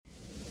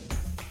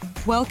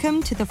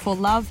Welcome to the For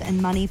Love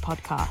and Money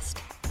podcast,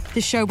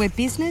 the show where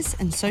business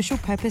and social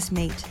purpose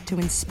meet to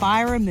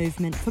inspire a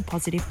movement for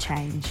positive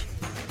change.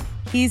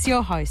 Here's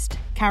your host,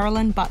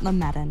 Carolyn Butler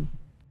Madden.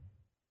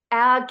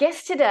 Our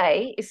guest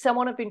today is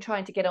someone I've been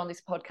trying to get on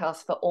this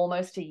podcast for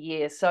almost a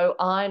year, so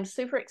I'm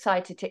super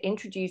excited to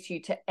introduce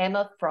you to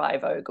Emma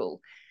Freivogel.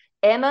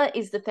 Emma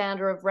is the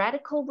founder of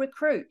Radical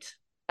Recruit,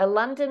 a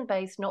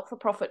London-based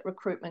not-for-profit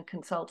recruitment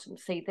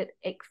consultancy that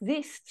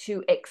exists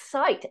to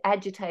excite,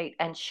 agitate,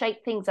 and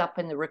shake things up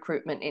in the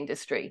recruitment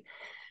industry.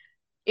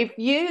 If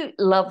you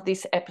love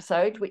this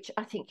episode, which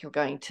I think you're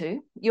going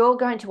to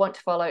want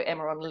to follow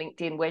Emma on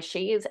LinkedIn, where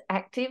she is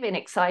active in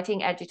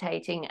exciting,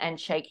 agitating, and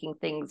shaking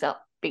things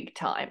up big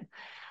time.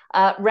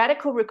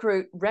 Radical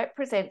Recruit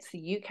represents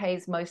the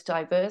UK's most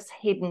diverse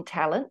hidden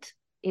talent.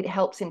 It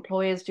helps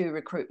employers do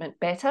recruitment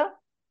better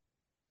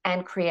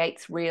and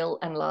creates real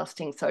and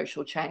lasting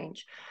social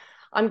change.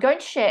 I'm going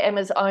to share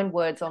Emma's own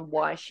words on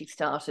why she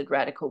started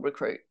Radical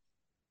Recruit.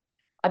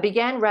 I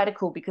began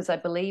Radical because I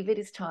believe it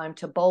is time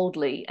to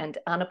boldly and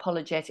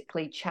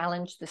unapologetically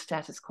challenge the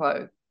status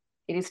quo.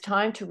 It is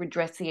time to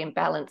redress the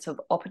imbalance of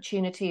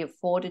opportunity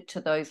afforded to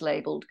those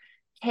labelled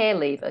care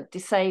leaver,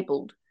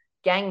 disabled,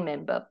 gang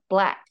member,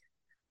 black,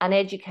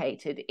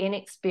 uneducated,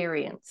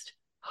 inexperienced,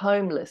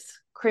 homeless,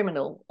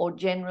 criminal, or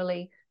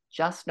generally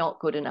just not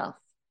good enough.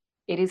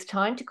 It is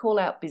time to call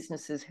out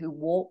businesses who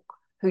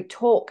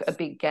talk a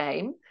big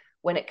game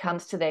when it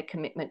comes to their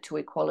commitment to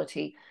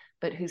equality,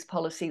 but whose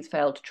policies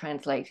fail to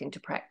translate into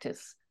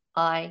practice.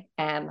 I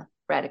am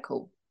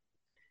Radical.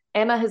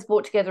 Emma has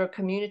brought together a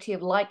community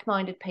of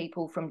like-minded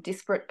people from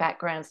disparate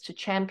backgrounds to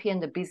champion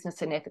the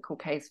business and ethical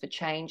case for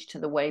change to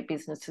the way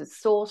businesses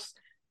source,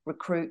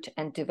 recruit,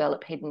 and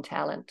develop hidden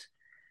talent.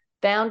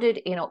 Founded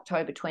in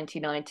October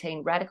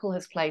 2019, Radical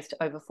has placed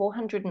over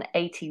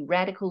 480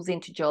 radicals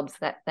into jobs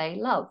that they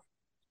love.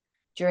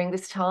 During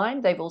this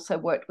time, they've also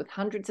worked with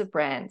hundreds of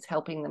brands,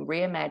 helping them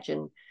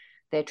reimagine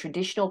their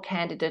traditional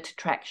candidate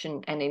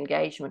attraction and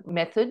engagement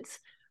methods,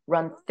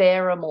 run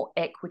fairer, more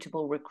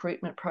equitable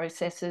recruitment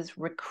processes,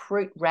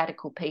 recruit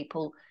radical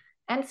people,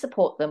 and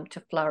support them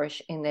to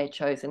flourish in their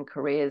chosen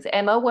careers.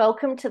 Emma,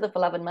 welcome to the For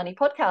Love and Money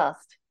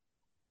podcast.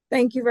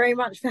 Thank you very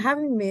much for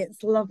having me.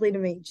 It's lovely to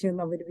meet you and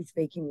lovely to be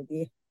speaking with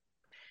you.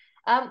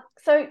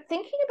 So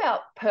thinking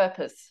about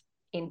purpose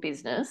in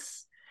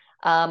business,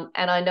 and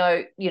I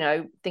know,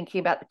 thinking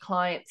about the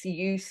clients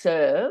you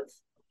serve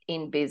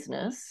in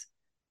business,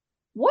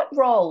 what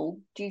role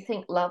do you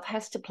think love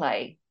has to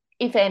play,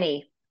 if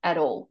any, at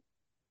all?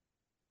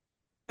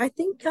 I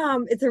think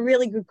it's a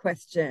really good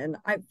question.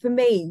 For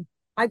me,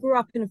 I grew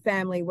up in a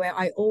family where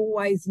I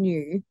always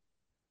knew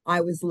I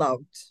was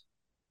loved.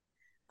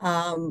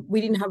 We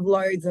didn't have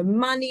loads of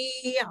money.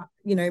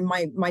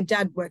 My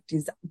dad worked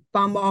his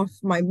bum off.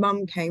 My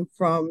mum came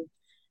from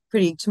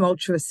pretty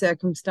tumultuous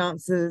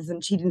circumstances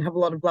and she didn't have a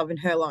lot of love in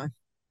her life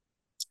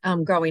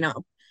growing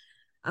up.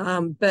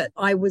 But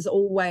I was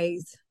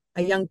always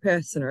a young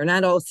person or an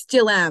adult,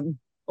 still am,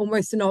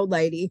 almost an old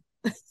lady.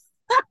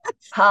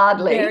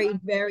 Hardly. Very,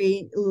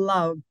 very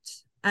loved.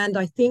 And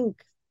I think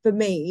for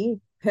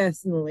me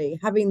personally,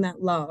 having that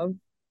love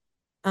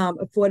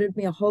afforded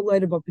me a whole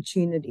load of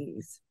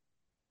opportunities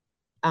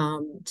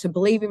to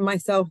believe in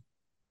myself,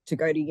 to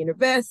go to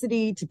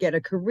university, to get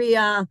a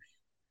career,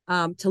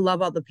 to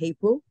love other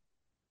people.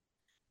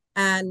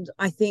 And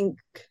I think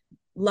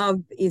love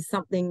is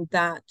something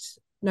that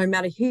no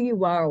matter who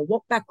you are or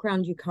what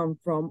background you come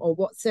from or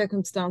what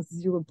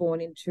circumstances you were born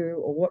into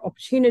or what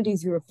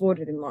opportunities you're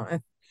afforded in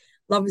life,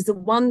 love is the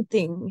one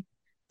thing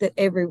that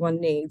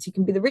everyone needs. You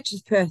can be the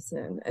richest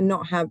person and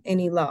not have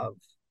any love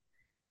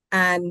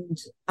and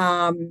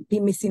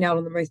be missing out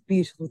on the most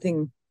beautiful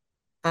thing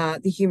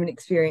the human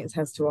experience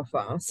has to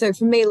offer. So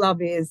for me,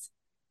 love is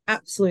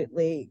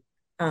absolutely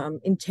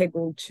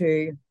integral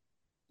to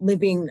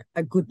living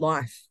a good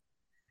life.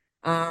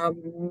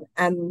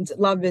 And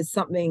love is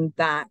something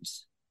that,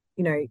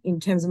 in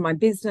terms of my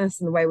business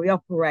and the way we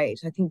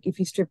operate, I think if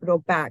you strip it all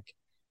back,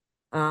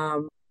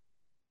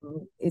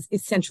 is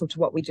essential to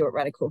what we do at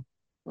Radical.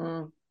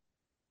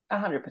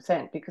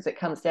 100%, because it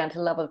comes down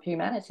to love of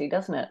humanity,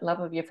 doesn't it? Love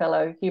of your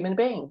fellow human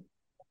being.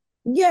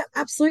 Yeah,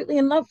 absolutely.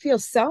 And love for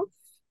yourself.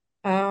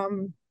 I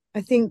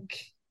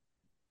think,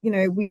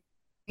 we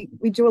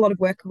do a lot of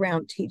work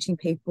around teaching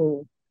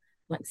people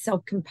like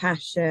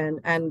self-compassion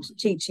and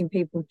teaching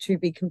people to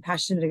be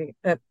compassionate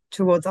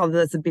towards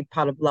others. A big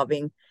part of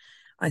loving,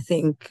 I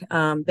think,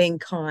 being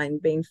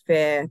kind, being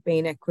fair,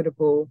 being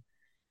equitable,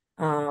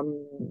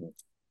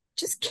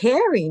 just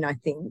caring. I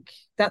think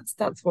that's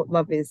what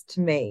love is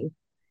to me.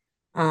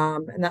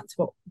 And that's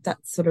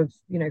sort of,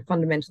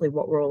 fundamentally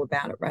what we're all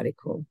about at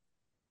Radical.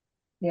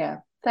 Yeah.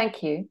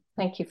 Thank you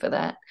for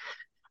that.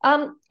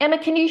 Emma,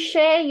 can you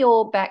share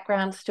your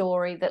background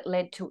story that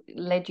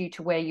led you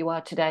to where you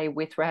are today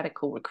with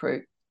Radical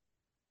Recruit?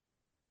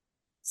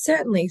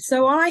 Certainly.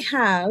 So I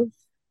have,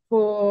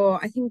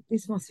 I think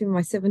this must be my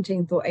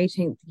 17th or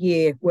 18th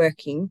year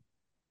working,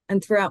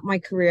 and throughout my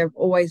career I've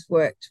always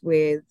worked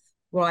with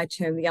what I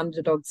term the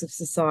underdogs of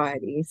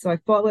society. So I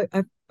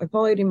I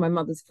followed in my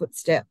mother's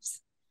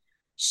footsteps.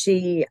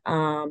 She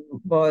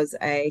was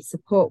a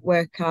support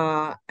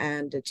worker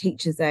and a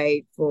teacher's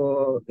aide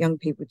for young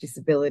people with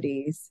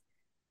disabilities.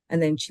 And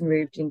then she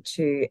moved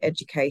into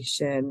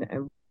education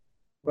and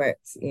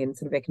works in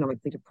sort of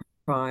economically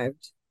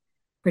deprived,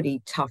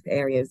 pretty tough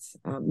areas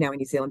now in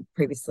New Zealand,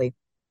 previously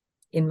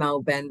in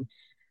Melbourne.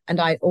 And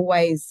I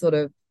always sort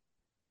of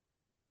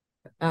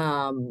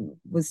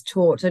was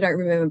taught, I don't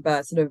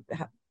remember sort of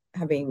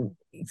having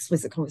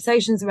explicit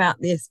conversations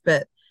about this,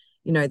 but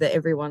that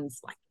everyone's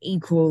like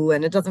equal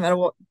and it doesn't matter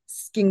what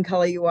skin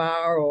color you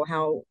are or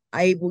how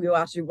able you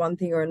are to do one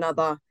thing or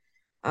another.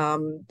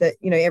 That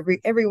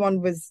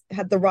everyone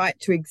had the right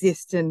to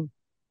exist and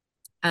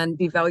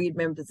be valued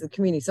members of the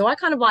community. So I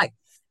kind of like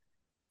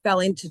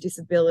fell into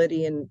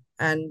disability and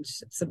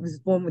sort of was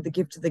born with the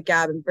gift of the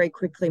gab and very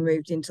quickly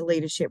moved into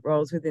leadership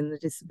roles within the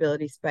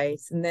disability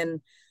space. And then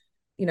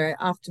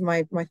after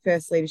my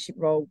first leadership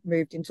role,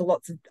 moved into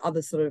lots of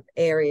other sort of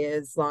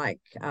areas, like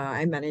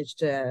I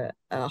managed a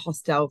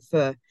hostel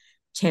for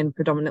 10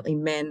 predominantly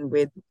men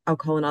with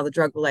alcohol and other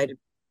drug-related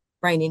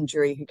brain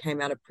injury who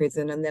came out of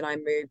prison. And then I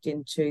moved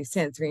into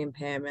sensory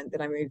impairment.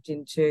 Then I moved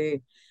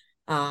into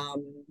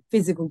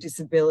physical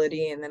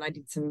disability. And then I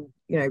did some,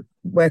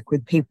 work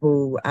with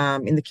people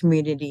in the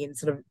community and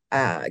sort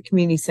of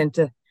community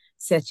centre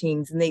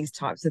settings and these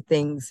types of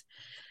things.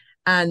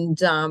 And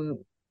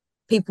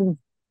people,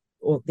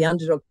 or the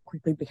underdog,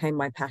 quickly became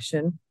my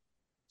passion.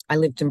 I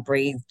lived and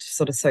breathed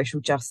sort of social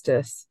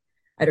justice.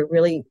 I had a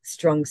really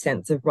strong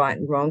sense of right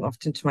and wrong,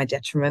 often to my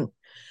detriment.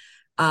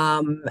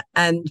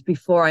 And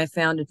before I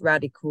founded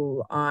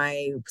Radical,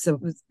 I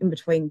was in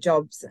between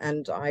jobs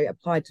and I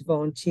applied to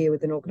volunteer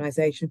with an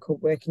organisation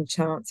called Working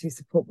Chance, who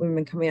support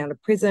women coming out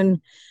of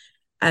prison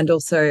and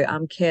also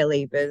care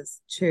leavers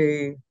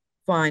to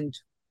find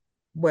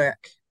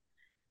work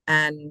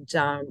and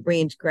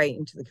reintegrate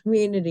into the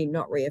community,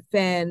 not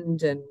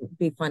reoffend, and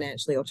be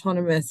financially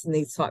autonomous and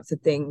these types of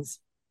things.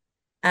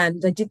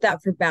 And I did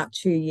that for about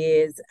 2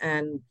 years,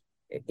 and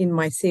in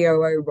my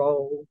COO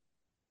role,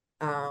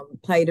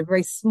 played a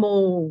very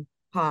small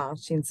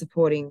part in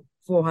supporting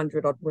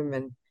 400 odd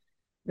women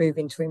move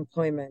into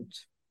employment.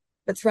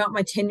 But throughout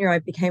my tenure, I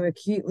became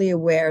acutely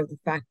aware of the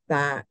fact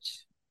that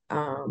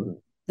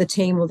the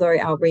team, although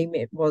our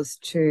remit was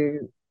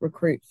to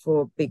recruit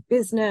for big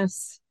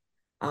business,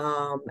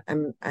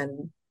 and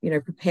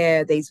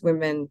prepare these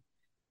women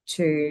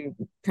to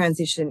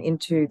transition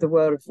into the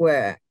world of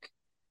work.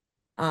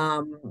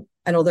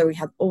 And although we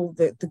had all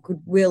the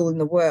goodwill in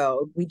the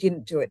world, we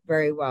didn't do it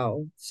very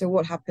well. So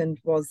what happened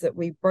was that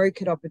we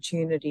brokered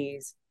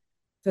opportunities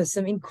for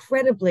some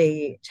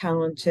incredibly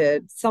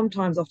talented,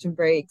 sometimes often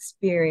very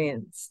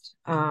experienced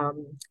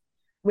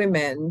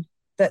women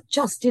that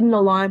just didn't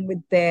align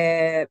with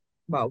their,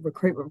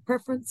 recruitment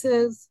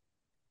preferences,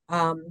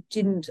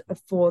 didn't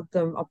afford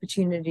them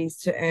opportunities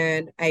to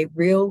earn a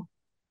real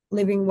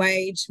living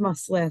wage,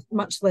 much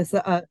less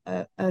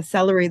a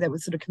salary that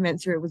was sort of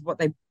commensurate with what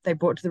they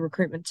brought to the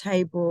recruitment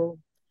table.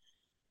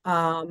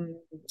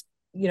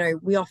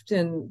 We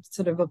often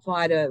sort of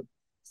applied a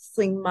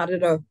sling mud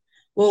at hope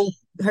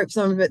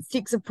some of it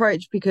sticks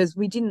approach, because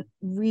we didn't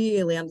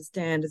really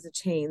understand as a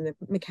team the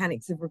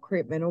mechanics of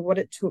recruitment or what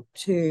it took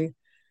to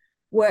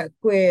work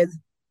with,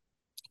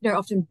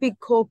 often big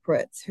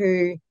corporates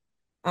who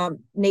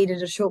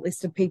needed a short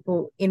list of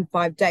people in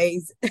 5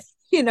 days,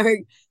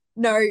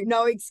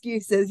 no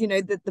excuses,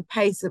 the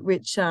pace at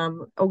which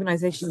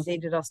organizations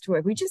needed us to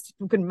work. We just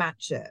couldn't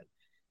match it.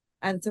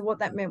 And so what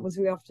that meant was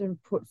we often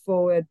put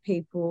forward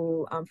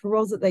people for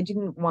roles that they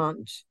didn't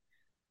want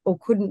or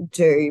couldn't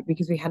do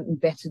because we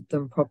hadn't vetted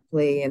them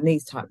properly and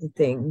these types of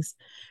things.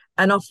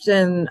 And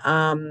often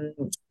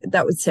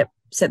that would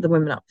set the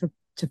women up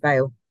to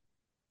fail.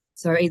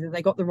 So either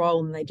they got the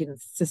role and they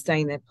didn't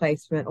sustain their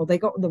placement, or they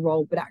got the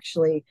role, but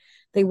actually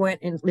they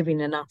weren't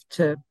earning enough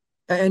to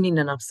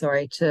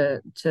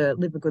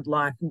live a good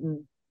life.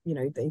 And,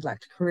 they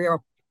lacked career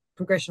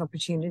progression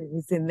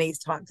opportunities in these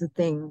types of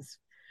things.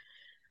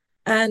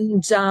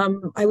 And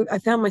I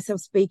found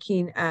myself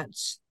speaking at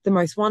the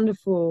most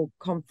wonderful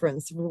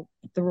conference,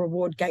 the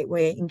Reward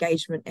Gateway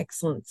Engagement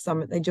Excellence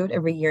Summit. They do it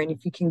every year. And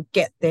if you can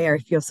get there,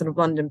 if you're sort of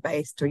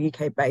London-based or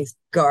UK-based,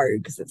 go,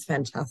 because it's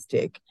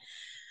fantastic.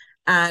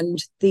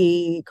 And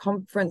the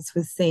conference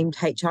was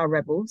themed HR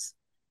Rebels.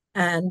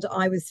 And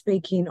I was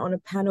speaking on a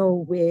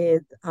panel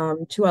with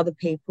 2 other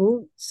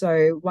people.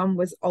 So one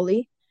was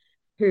Ollie,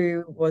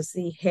 who was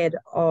the head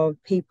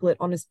of people at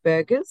Honest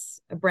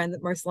Burgers, a brand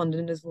that most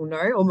Londoners will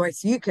know, or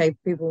most UK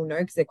people will know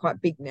because they're quite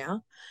big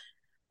now.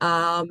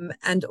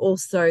 And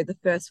also the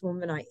first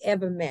woman I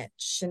ever met,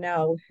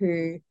 Chanel,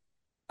 who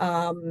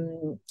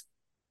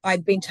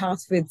I'd been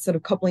tasked with sort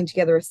of cobbling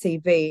together a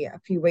CV a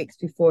few weeks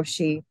before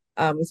she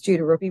was due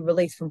to be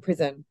released from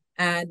prison.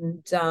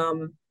 And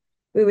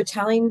we were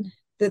telling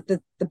that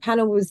the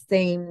panel was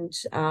themed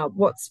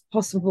what's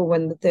possible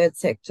when the third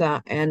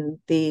sector and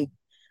the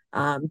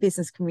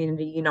business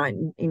community unite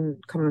in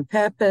common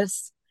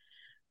purpose.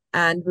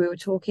 And we were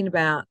talking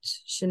about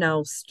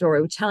Chanel's story.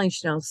 We were telling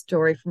Chanel's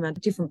story from a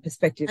different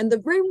perspective. And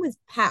the room was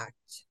packed.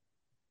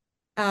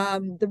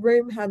 The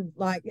room had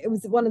it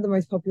was one of the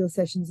most popular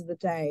sessions of the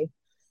day.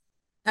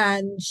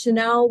 And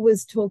Chanel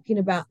was talking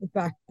about the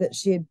fact that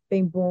she had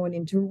been born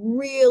into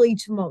really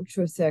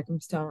tumultuous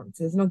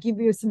circumstances. And I'll give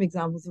you some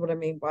examples of what I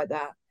mean by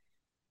that.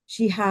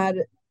 She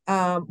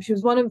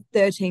was one of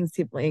 13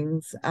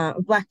 siblings,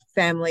 a black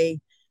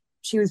family.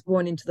 She was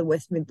born into the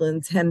West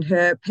Midlands, and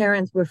her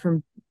parents were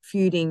from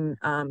feuding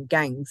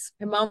gangs.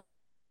 Her mum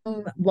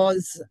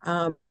was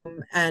an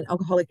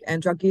alcoholic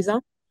and drug user,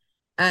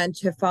 and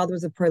her father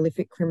was a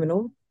prolific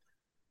criminal.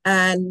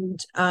 And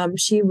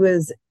she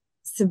was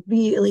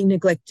severely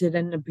neglected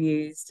and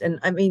abused. And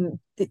I mean,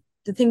 the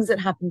things that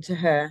happened to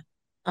her,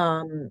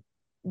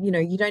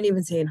 you don't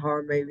even see in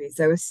horror movies.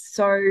 They were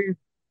so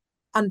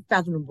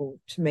unfathomable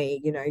to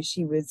me.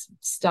 She was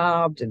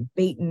starved and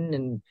beaten,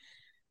 and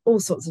all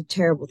sorts of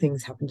terrible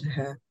things happened to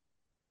her.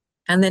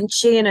 And then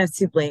she and her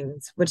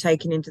siblings were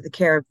taken into the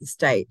care of the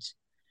state.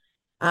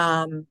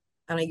 And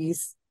I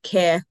use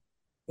care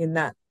in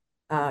that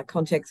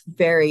context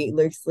very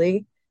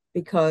loosely,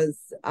 because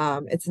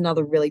it's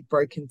another really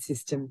broken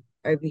system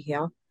over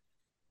here.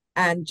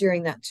 And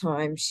during that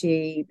time,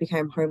 she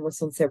became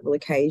homeless on several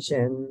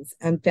occasions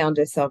and found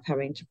herself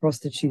having to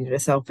prostitute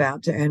herself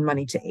out to earn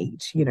money to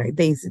eat.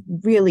 These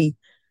really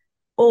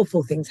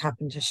awful things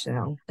happened to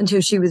Chanel until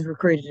she was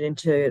recruited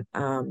into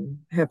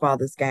her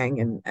father's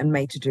gang and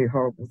made to do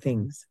horrible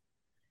things.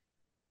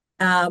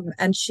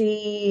 And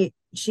she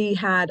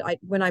had,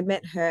 when I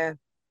met her,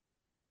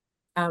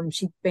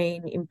 she'd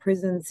been in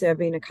prison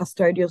serving a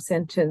custodial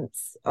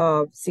sentence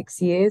of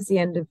 6 years, the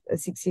end of a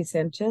 6-year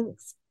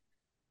sentence,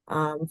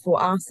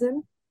 for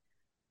arson.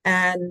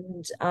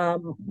 And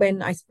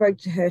when I spoke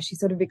to her, she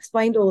sort of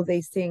explained all of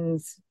these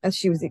things as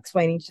she was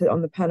explaining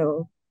on the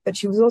panel. But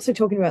she was also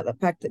talking about the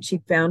fact that she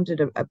founded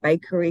a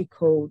bakery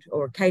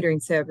or a catering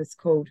service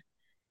called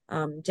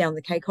Down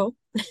the Cake Hole.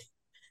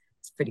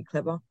 It's pretty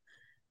clever.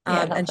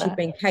 And she'd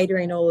been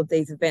catering all of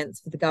these events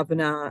for the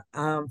governor,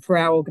 for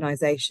our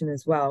organisation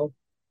as well,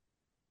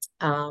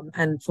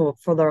 and for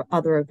the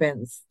other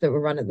events that were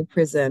run at the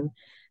prison.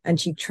 And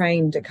she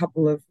trained a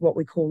couple of what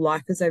we call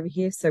lifers over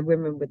here, so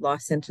women with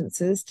life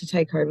sentences, to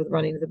take over the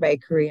running of the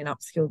bakery and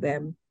upskill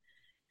them.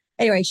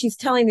 Anyway, she's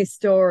telling this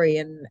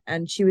story,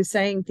 and she was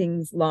saying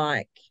things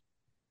like,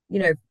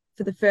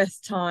 for the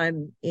first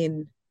time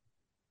in,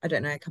 I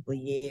don't know, a couple of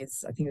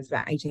years, I think it was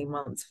about 18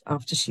 months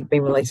after she'd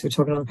been released, we're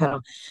talking on the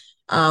panel,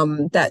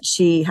 that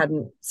she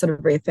hadn't sort of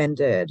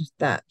reoffended,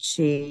 that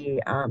she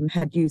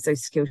had used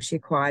those skills she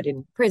acquired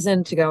in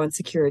prison to go and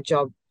secure a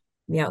job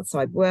in the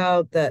outside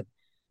world, that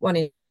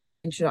one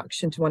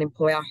introduction to one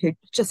employer who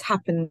just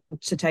happened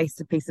to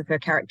taste a piece of her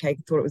carrot cake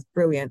and thought it was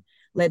brilliant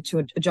led to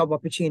a job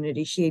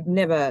opportunity she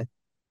never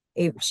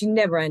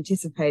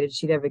anticipated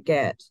she'd ever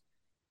get.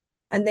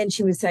 And then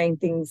she was saying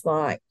things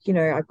like,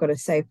 I've got a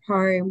safe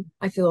home,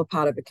 I feel a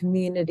part of a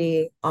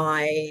community,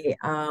 I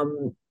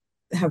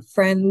have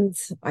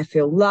friends, I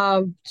feel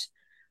loved,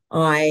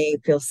 I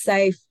feel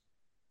safe.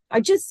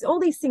 All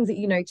these things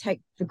that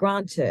take for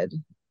granted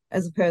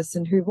as a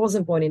person who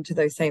wasn't born into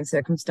those same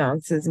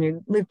circumstances and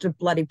who lived a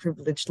bloody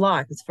privileged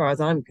life, as far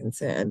as I'm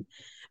concerned.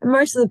 And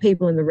most of the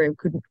people in the room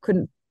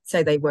couldn't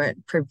say they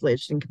weren't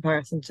privileged in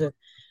comparison to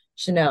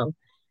Chanel.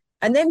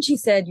 And then she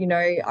said,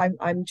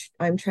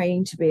 I'm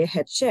training to be a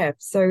head chef.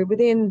 So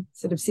within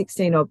sort of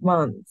 16 odd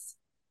months,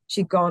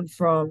 she'd gone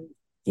from,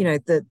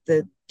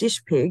 the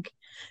dish pig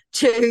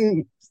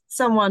to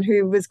someone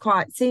who was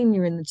quite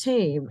senior in the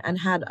team and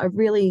had a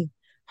really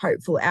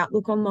hopeful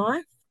outlook on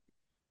life.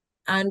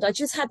 And I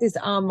just had this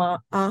aha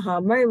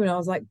moment. I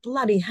was like,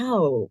 bloody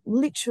hell,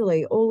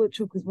 literally all it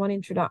took was one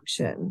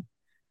introduction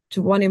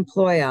to one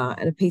employer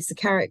and a piece of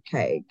carrot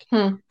cake.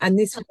 And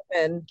this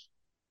woman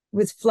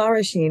was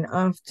flourishing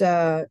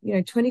after,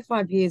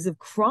 25 years of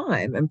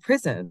crime and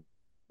prison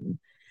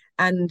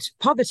and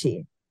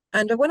poverty.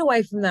 And I went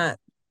away from that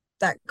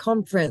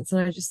conference and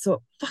I just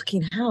thought,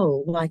 fucking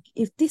hell,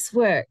 if this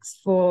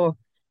works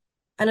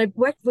and I'd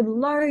worked with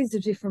loads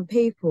of different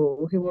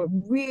people who were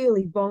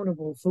really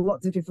vulnerable for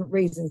lots of different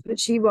reasons, but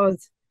she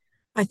was,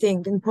 I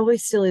think, and probably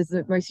still is,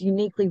 the most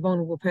uniquely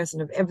vulnerable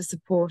person I've ever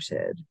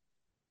supported.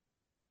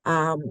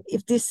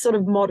 If this sort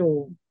of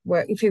model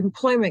if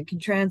employment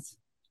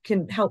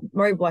can help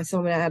mobilize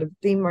someone out of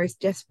the most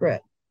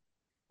desperate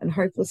and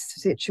hopeless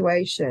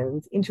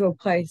situations into a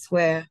place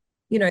where,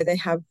 they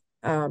have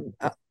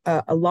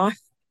a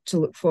life to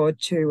look forward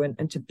to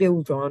and to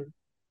build on,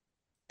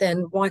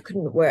 then why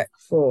couldn't it work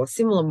for a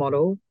similar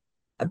model,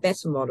 a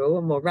better model,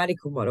 a more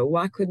radical model?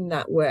 Why couldn't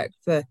that work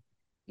for,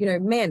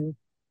 men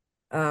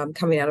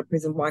coming out of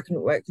prison? Why couldn't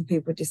it work for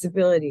people with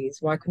disabilities?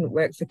 Why couldn't it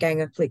work for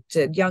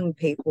gang-afflicted young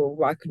people?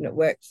 Why couldn't it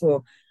work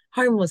for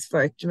homeless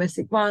folk,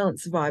 domestic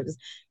violence survivors?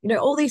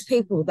 All these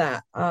people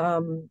that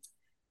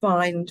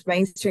find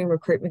mainstream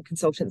recruitment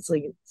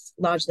consultancy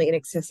largely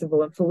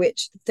inaccessible and for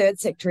which the third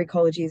sector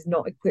ecology is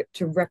not equipped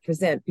to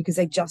represent because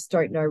they just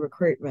don't know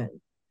recruitment.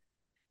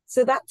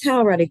 So that's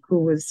how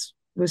Radical was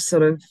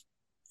sort of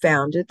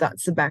founded.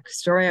 That's the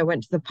backstory. I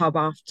went to the pub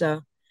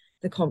after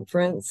the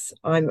conference.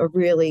 I'm a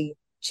really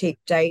cheap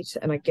date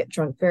and I get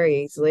drunk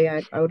very easily.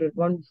 I ordered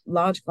one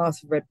large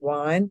glass of red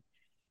wine.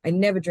 I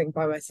never drink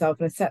by myself.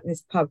 And I sat in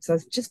this pub because I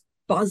was just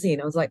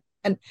buzzing. I was like,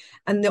 and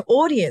the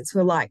audience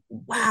were like,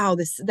 wow,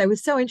 they were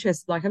so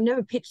interested. Like, I've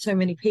never pitched so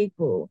many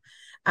people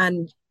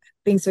and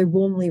being so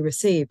warmly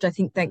received. I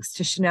think thanks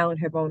to Chanel and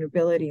her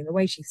vulnerability and the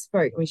way she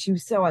spoke. I mean, she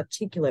was so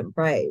articulate and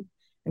brave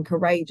and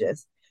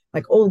courageous,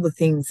 like all the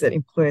things that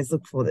employers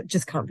look for that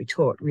just can't be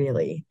taught,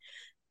 really.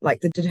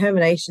 Like the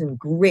determination and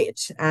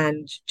grit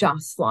and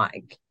just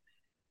like,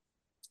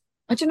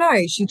 I don't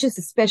know, she's just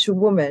a special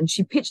woman.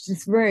 She pitched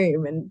this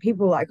room and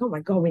people were like, oh my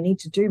God, we need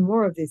to do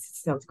more of this. It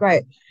sounds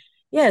great.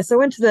 Yeah, so I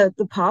went to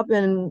the pub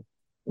and,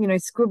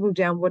 scribbled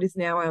down what is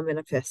now our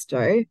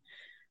manifesto.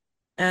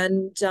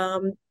 And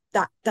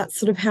that's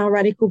sort of how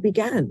Radical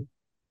began.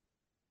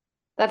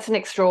 That's an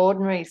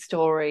extraordinary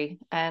story.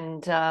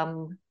 And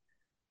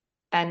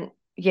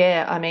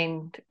yeah, I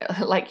mean,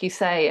 like you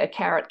say, a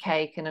carrot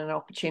cake and an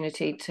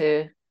opportunity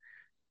to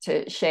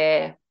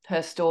share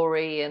her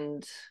story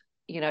and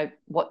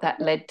what that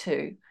led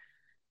to.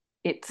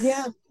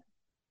 Yeah.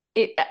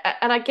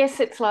 And I guess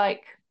it's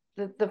like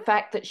the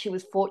fact that she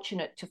was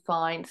fortunate to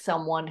find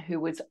someone who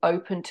was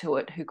open to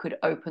it, who could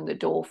open the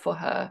door for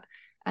her.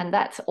 And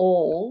that's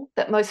all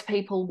that most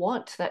people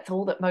want. That's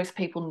all that most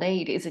people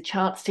need, is a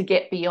chance to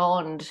get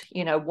beyond,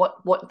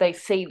 what they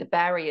see, the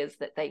barriers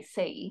that they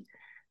see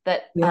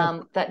that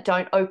Yeah. that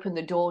don't open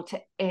the door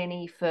to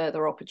any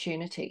further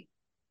opportunity.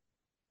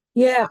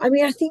 Yeah, I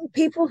mean, I think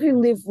people who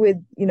live with,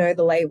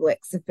 the label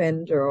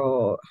ex-offender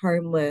or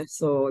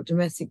homeless or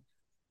domestic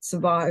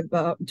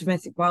survivor,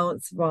 domestic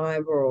violence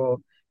survivor or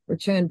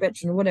returned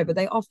veteran or whatever,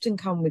 they often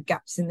come with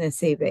gaps in their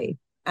CV.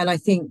 And I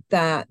think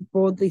that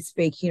broadly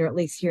speaking, or at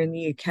least here in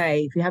the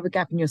UK, if you have a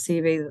gap in your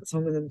CV that's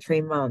longer than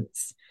 3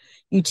 months,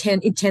 it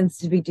tends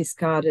to be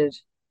discarded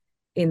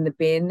in the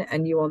bin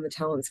and you on the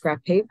talent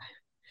scrap heap.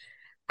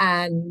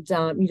 And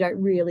you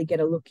don't really get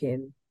a look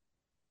in.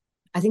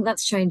 I think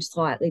that's changed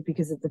slightly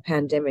because of the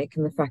pandemic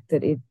and the fact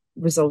that it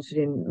resulted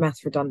in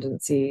mass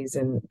redundancies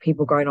and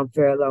people going on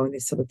furlough and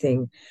this sort of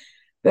thing.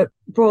 But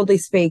broadly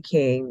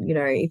speaking,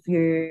 if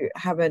you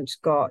haven't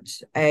got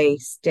a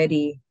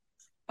steady,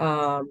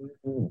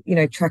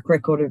 track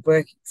record of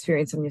work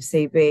experience on your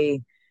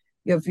CV,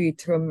 you're viewed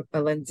through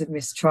a lens of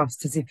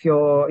mistrust as if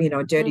you're,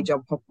 a dirty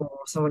job hopper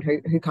or someone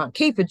who can't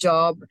keep a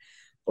job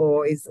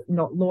or is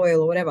not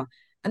loyal or whatever.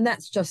 And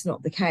that's just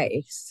not the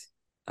case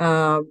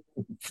for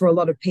a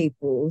lot of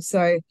people.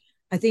 So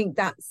I think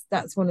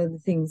that's one of the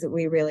things that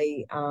we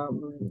really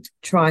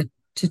try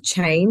to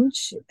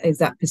change, is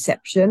that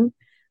perception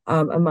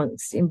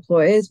amongst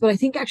employers. But I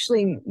think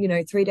actually,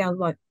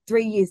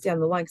 3 years down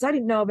the line, because I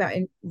didn't know about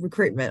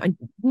recruitment. I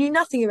knew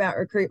nothing about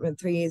recruitment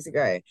 3 years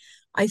ago.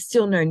 I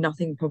still know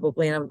nothing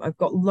probably, and I've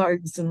got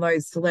loads and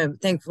loads to learn.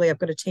 But thankfully, I've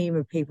got a team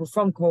of people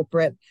from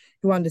corporate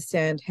who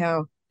understand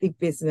how big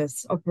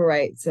business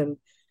operates and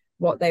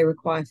what they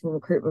require from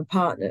recruitment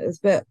partners.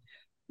 But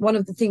one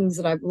of the things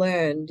that I've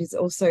learned is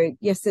also,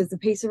 yes, there's a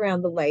piece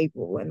around the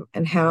label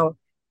and how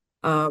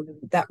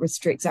that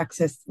restricts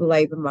access to the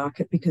labour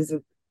market because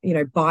of,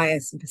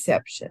 bias and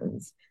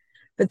perceptions.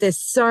 But there's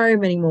so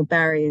many more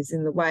barriers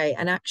in the way.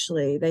 And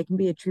actually, they can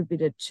be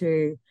attributed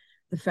to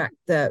the fact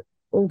that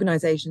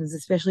organizations,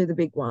 especially the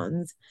big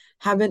ones,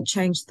 haven't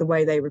changed the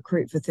way they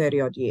recruit for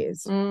 30 odd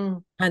years.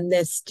 And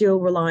they're still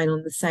relying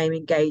on the same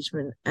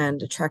engagement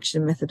and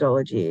attraction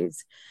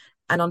methodologies.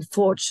 And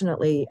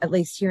unfortunately, at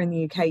least here in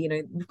the UK,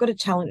 we've got a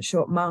talent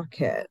short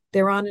market.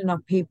 There aren't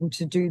enough people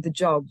to do the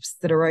jobs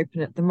that are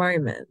open at the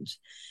moment.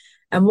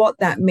 And what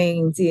that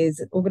means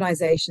is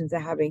organizations are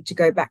having to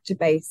go back to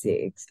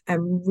basics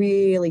and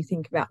really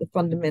think about the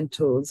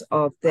fundamentals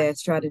of their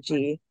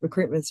strategy,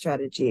 recruitment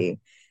strategy,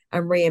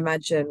 and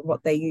reimagine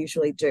what they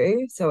usually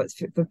do so it's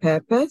fit for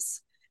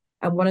purpose.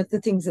 And one of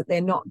the things that they're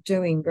not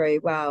doing very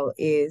well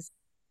is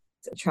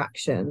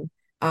attraction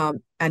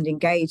and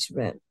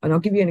engagement. And I'll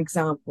give you an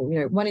example.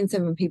 1 in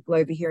 7 people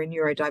over here are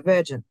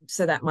neurodivergent.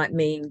 So that might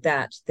mean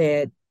that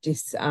they're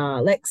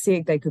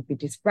dyslexic, they could be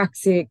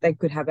dyspraxic, they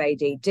could have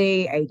ADD,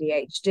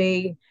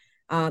 ADHD,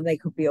 they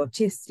could be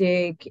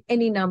autistic,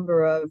 any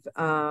number of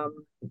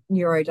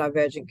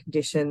neurodivergent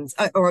conditions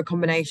or a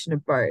combination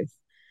of both.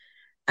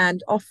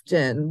 And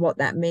often what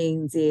that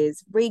means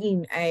is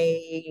reading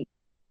a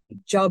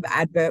job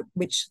advert,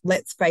 which,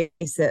 let's face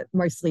it,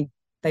 mostly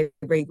they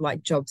read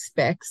like job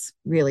specs,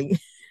 really.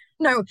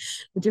 No,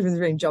 the difference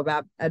between job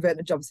advert and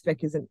a job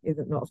spec isn't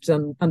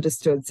often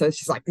understood. So it's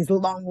just like this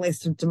long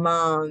list of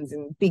demands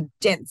and big,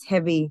 dense,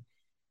 heavy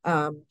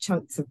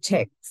chunks of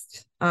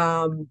text.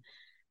 And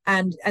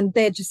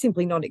they're just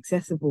simply not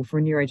accessible for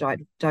a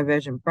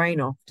neurodivergent brain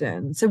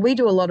often. So we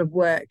do a lot of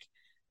work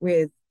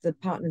with the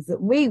partners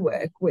that we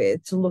work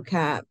with to look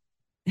at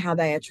how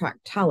they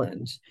attract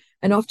talent.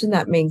 And often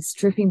that means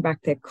stripping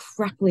back their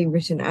crappily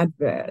written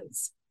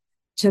adverts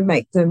to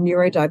make them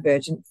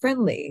neurodivergent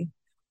friendly.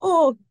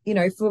 Or,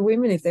 for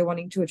women, if they're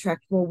wanting to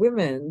attract more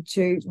women,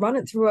 to run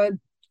it through a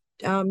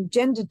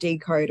gender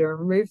decoder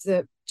and remove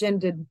the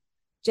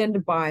gender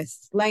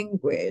biased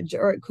language,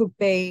 or it could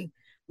be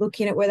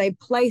looking at where they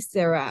place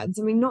their ads.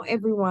 I mean, not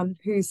everyone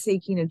who's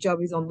seeking a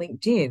job is on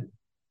LinkedIn,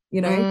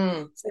 you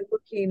know. So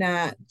looking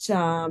at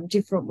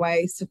different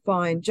ways to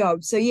find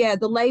jobs. So yeah,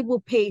 the label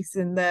piece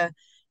and the,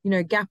 you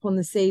know, gap on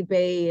the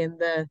CV and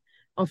the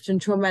often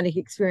traumatic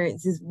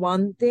experience is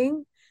one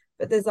thing,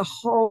 but there's a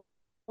whole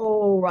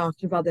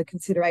raft of other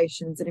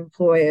considerations that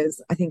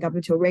employers, I think up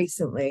until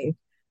recently,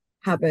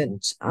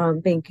 haven't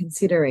been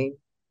considering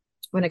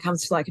when it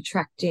comes to like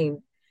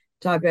attracting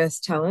diverse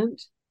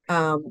talent,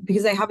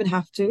 because they haven't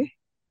have to.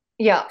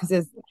 Yeah. Because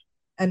there's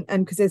and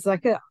because there's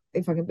like a,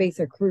 if I can be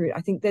so crude,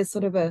 I think there's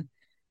sort of a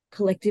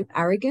collective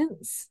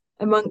arrogance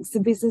amongst the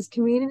business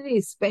community,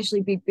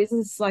 especially big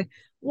business. Like,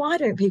 why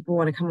don't people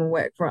want to come and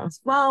work for us?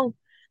 Well,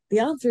 the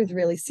answer is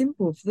really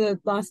simple. For the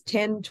last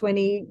 10,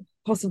 20,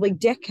 possibly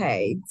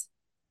decades,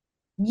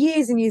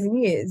 years and years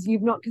and years,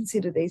 you've not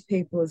considered these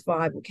people as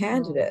viable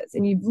candidates,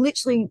 and you've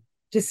literally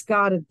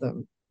discarded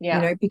them, you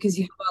know, because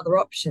you have other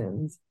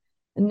options.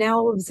 And now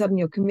all of a sudden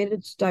you're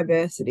committed to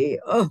diversity.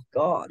 Oh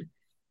God,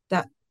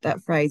 that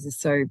phrase is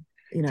so,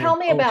 you know, tell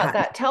me about hat.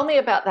 that. Tell me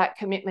about that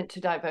commitment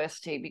to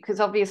diversity, because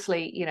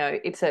obviously, you know,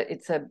 it's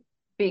a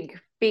big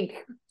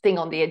thing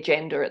on the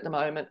agenda at the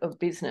moment of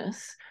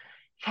business.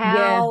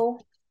 How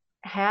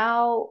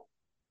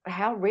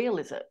real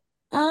is it?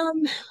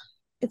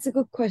 It's a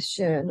good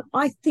question.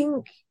 I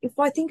think if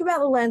I think about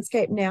the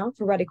landscape now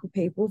for radical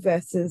people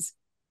versus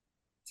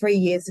 3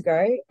 years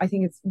ago, I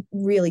think it's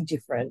really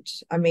different.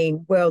 I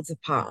mean, worlds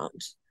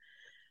apart.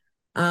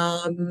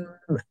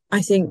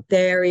 I think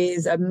there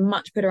is a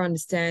much better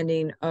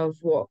understanding of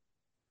what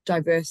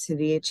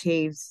diversity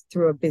achieves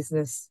through a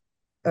business.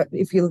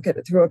 If you look at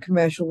it through a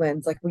commercial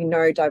lens, like we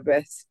know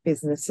diverse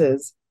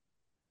businesses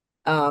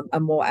are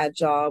more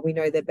agile. We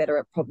know they're better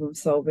at problem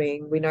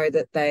solving. We know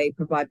that they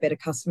provide better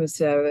customer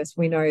service.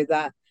 We know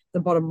that the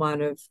bottom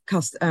line of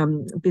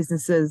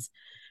businesses,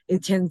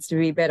 it tends to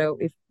be better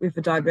if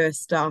a diverse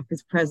staff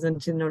is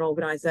present in an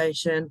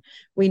organization.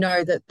 We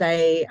know that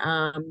they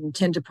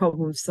tend to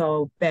problem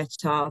solve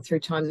better through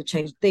times of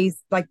change.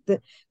 There's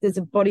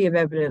a body of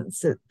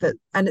evidence that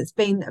and it's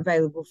been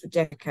available for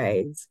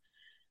decades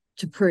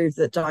to prove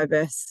that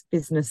diverse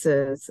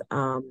businesses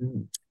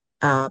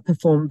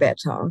perform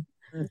better.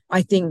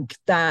 I think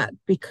that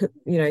because,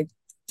 you know,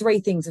 three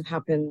things have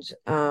happened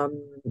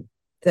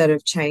that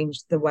have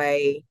changed the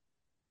way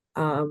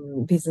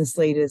business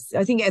leaders,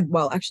 I think,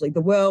 well, actually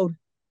the world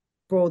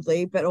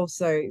broadly, but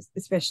also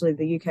especially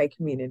the UK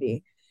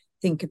community,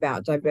 think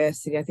about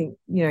diversity. I think,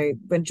 you know,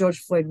 when George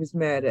Floyd was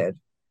murdered,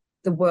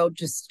 the world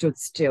just stood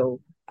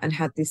still and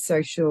had this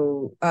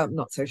racial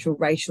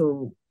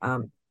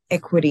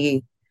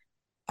equity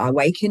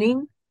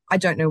awakening. I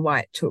don't know why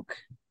it took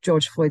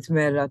George Floyd's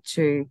murder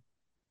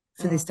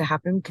for this to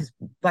happen, because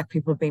Black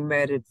people have been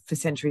murdered for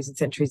centuries and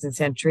centuries and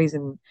centuries,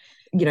 and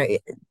you know,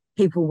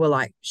 people were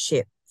like,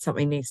 shit,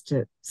 something needs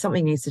to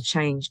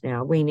change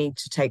now. We need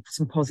to take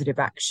some positive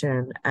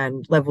action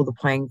and level the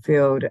playing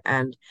field,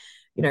 and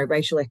you know,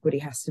 racial equity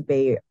has to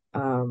be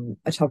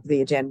atop of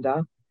the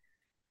agenda.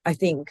 I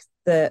think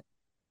that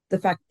the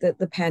fact that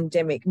the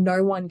pandemic,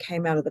 no one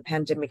came out of the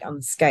pandemic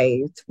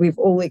unscathed. We've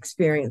all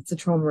experienced the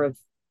trauma of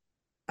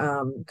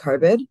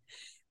COVID,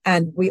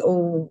 and we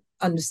all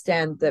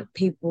understand that the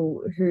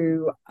people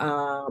who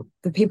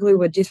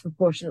were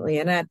disproportionately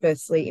and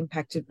adversely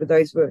impacted were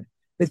those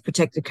with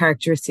protected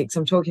characteristics.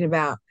 I'm talking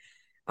about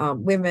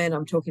women,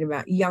 I'm talking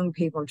about young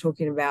people, I'm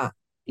talking about,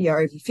 you know,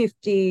 over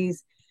 50s,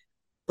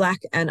 Black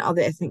and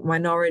other ethnic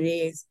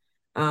minorities,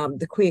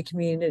 the queer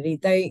community.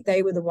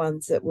 They were the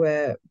ones that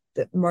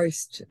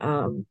most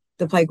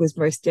the plague was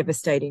most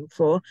devastating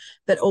for,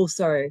 but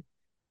also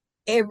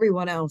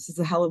everyone else is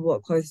a hell of a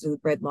lot closer to the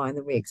breadline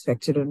than we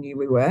expected or knew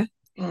we were.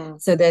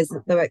 So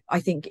I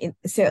think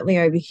certainly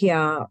over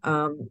here,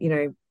 you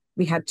know,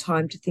 we had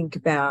time to think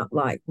about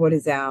like what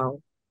is our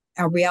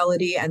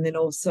reality, and then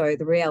also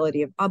the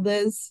reality of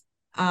others.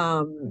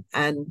 And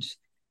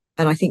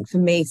I think for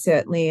me,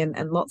 certainly,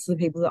 and lots of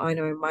the people that I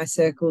know in my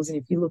circles, and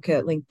if you look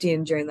at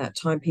LinkedIn during that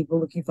time, people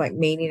looking for like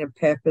meaning and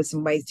purpose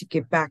and ways to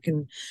give back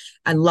and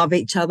love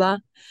each other,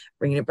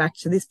 bringing it back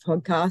to this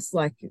podcast,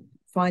 like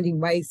finding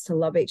ways to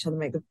love each other,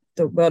 make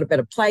the world a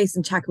better place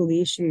and tackle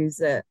the issues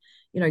that,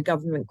 you know,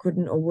 government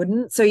couldn't or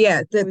wouldn't. So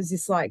yeah, there was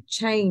this like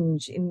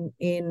change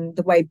in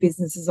the way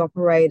businesses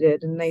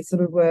operated, and they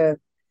sort of were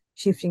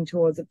shifting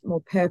towards a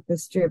more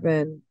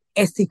purpose-driven,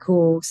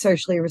 ethical,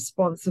 socially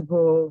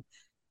responsible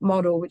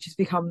model, which has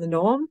become the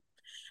norm.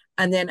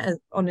 And then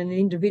on an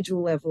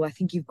individual level, I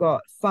think you've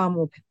got far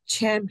more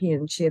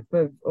championship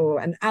or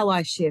an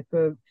allyship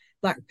of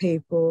Black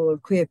people,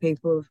 of queer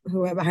people, of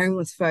whoever,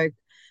 homeless folk,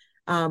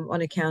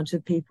 on account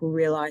of people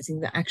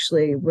realizing that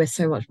actually we're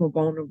so much more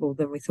vulnerable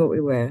than we thought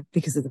we were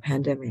because of the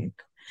pandemic.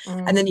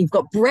 And then you've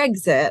got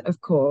Brexit,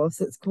 of course,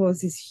 that's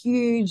caused this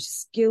huge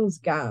skills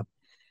gap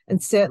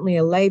and certainly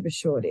a labour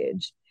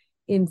shortage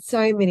in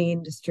so many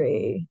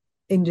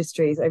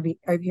industries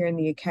over here in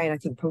the UK, and I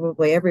think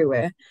probably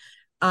everywhere,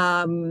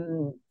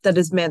 that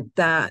has meant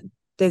that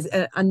there's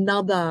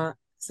another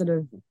sort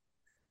of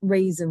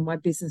reason why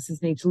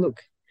businesses need to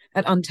look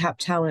at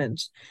untapped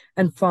talent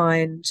and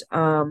find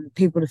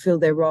people to fill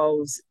their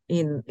roles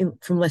in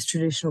from less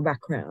traditional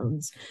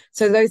backgrounds.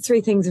 So those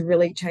three things have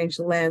really changed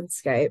the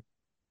landscape.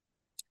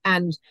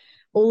 And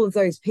all of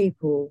those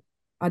people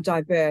are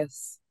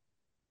diverse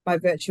by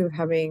virtue of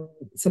having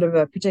sort of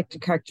a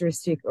protected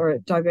characteristic or a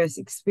diverse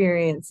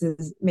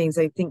experiences means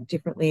they think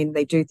differently and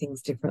they do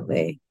things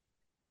differently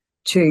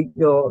to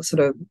your sort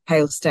of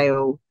pale,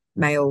 stale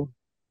male,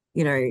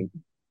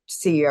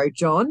 CEO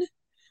John.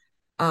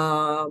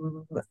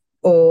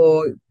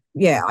 Or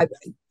yeah,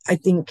 I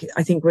think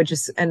we're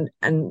just and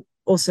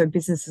also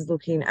businesses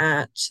looking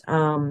at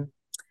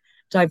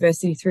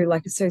diversity through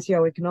like a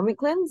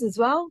socioeconomic lens as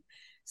well.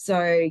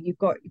 So you've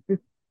got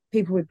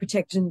people with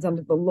protections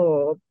under the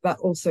law, but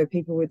also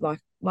people with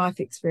life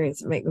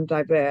experience that make them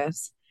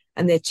diverse.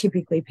 And they're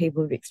typically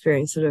people who've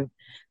experienced sort of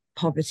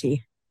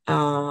poverty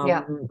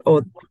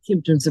or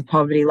symptoms of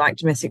poverty, like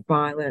domestic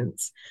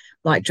violence,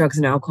 like drugs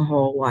and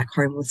alcohol, like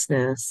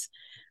homelessness,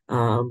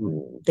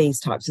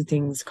 these types of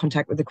things,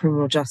 contact with the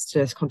criminal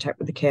justice, contact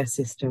with the care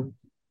system.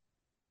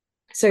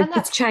 So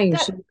it's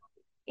changed.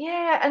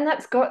 And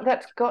that's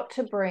got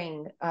to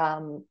bring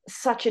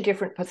such a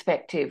different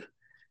perspective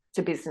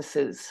to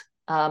businesses,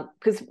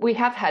 because we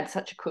have had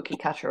such a cookie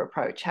cutter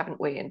approach, haven't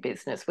we, in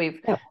business?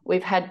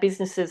 We've had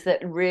businesses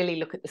that really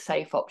look at the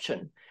safe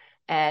option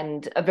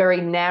and a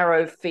very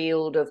narrow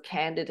field of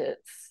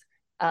candidates,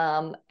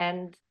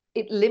 and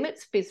it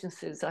limits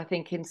businesses, I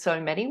think, in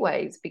so many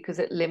ways, because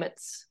it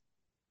limits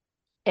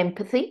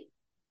empathy,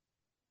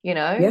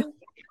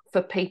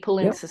 for people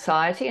in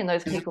society, and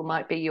those people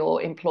might be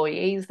your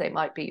employees, they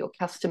might be your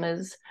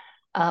customers,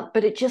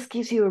 but it just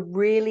gives you a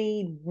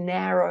really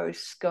narrow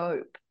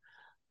scope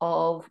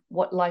of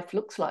what life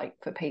looks like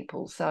for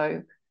people.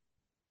 So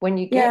when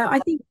you get... I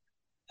think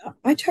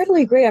I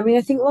totally agree. I mean,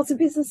 I think lots of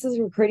businesses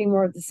are recruiting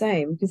more of the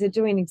same because they're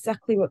doing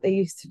exactly what they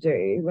used to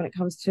do when it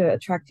comes to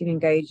attracting,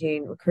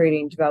 engaging,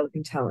 recruiting,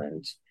 developing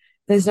talent.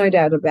 There's no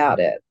doubt about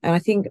it. And I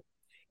think,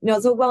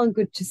 it's all well and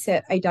good to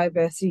set a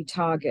diversity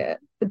target,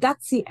 but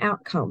that's the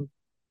outcome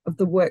of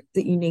the work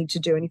that you need to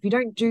do. And if you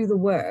don't do the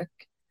work,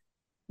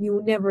 you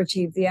will never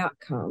achieve the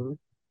outcome.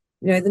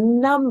 The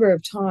number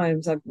of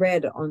times I've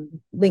read on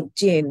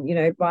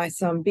LinkedIn, by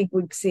some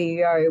bigwig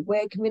CEO,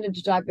 we're committed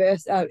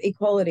to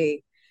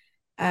equality,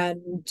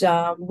 and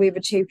we've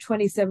achieved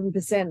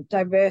 27%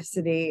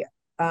 diversity,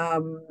 a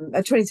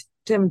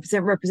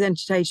 27%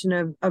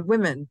 representation of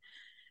women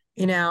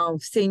in our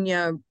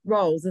senior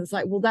roles. And it's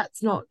like, well,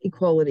 that's not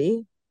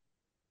equality.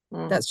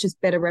 That's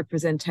just better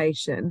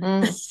representation.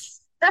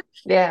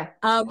 Yeah.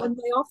 And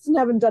they often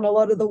haven't done a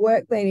lot of the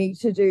work they need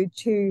to do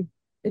to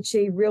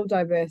achieve real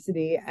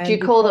diversity. And do you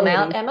call them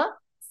out, Emma?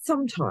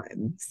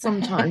 Sometimes.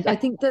 I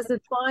think there's a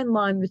fine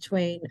line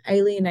between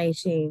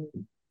alienating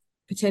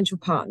potential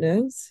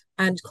partners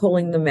and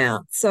calling them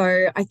out.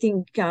 So I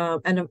think,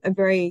 and a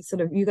very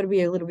sort of, you've got to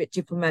be a little bit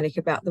diplomatic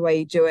about the way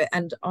you do it.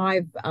 And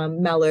I've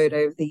mellowed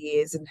over the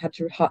years and had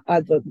to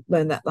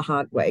learn that the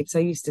hard way. So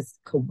I used to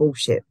call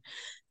bullshit.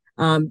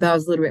 But I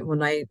was a little bit more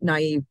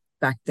naive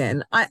back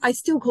then. I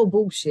still call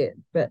bullshit,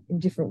 but in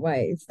different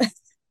ways.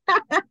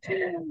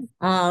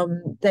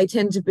 They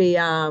tend to be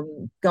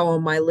go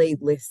on my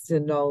lead list,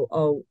 and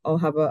I'll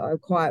have a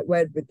quiet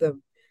word with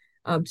them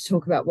to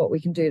talk about what we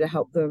can do to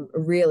help them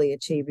really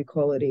achieve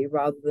equality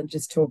rather than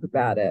just talk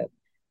about it.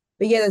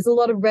 But yeah, there's a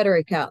lot of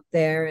rhetoric out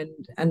there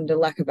and a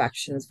lack of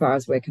action as far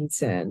as we're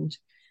concerned.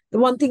 The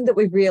one thing that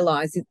we've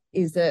realized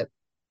is that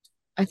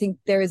I think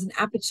there is an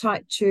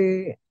appetite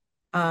to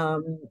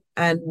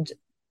and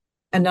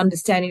an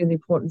understanding of the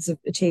importance of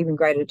achieving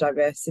greater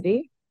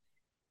diversity.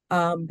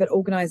 But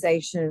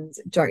organizations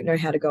don't know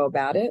how to go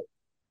about it.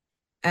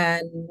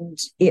 And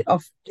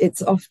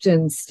it's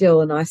often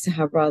still a nice to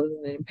have rather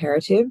than an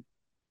imperative.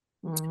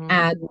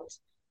 And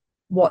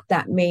what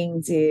that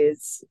means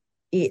is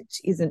it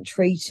isn't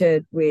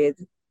treated with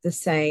the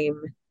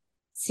same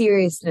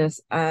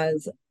seriousness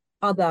as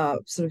other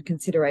sort of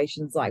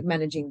considerations like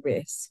managing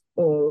risk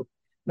or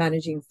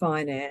managing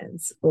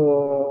finance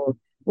or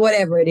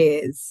whatever it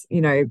is,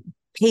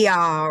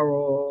 PR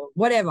or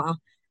whatever.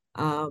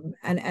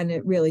 And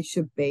it really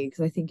should be,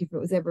 because I think if it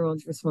was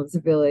everyone's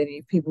responsibility,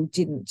 if people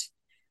didn't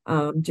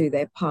do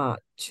their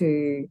part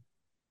to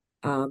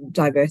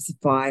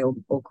diversify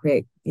or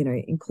create,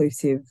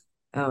 inclusive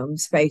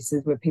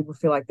spaces where people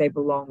feel like they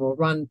belong, or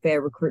run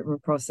fair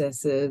recruitment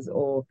processes,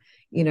 or,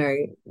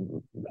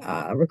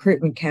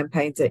 recruitment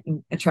campaigns that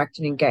attract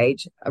and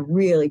engage a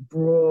really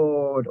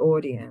broad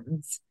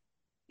audience.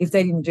 If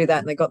they didn't do that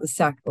and they got the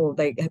sack, or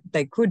they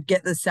could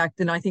get the sack,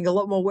 then I think a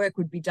lot more work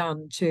would be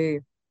done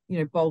to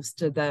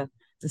bolster the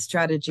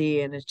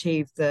strategy and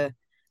achieve the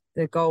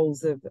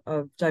goals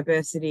of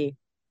diversity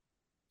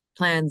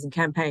plans and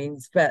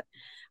campaigns. But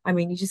I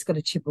mean, you just got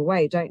to chip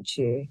away, don't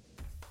you?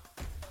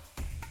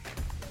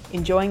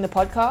 Enjoying the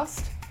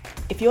podcast?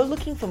 If you're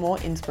looking for more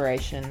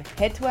inspiration,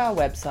 head to our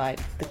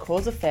website,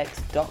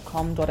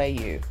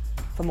 thecauseeffect.com.au,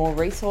 for more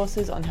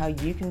resources on how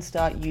you can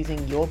start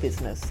using your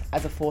business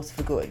as a force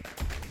for good.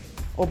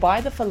 or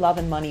buy the For Love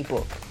and Money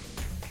book.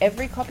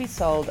 Every copy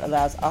sold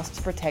allows us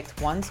to protect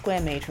 1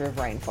 square metre of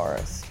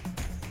rainforest.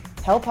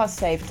 Help us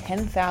save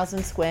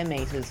 10,000 square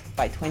metres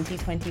by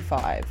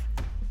 2025.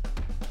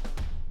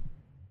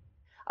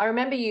 I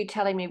remember you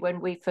telling me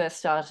when we first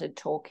started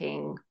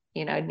talking,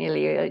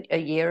 nearly a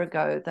year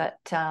ago, that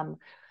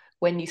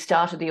when you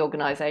started the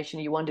organisation,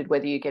 you wondered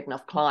whether you get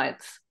enough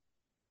clients.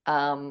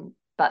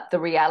 But the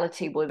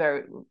reality was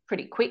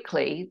pretty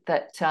quickly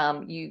that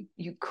you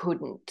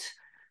couldn't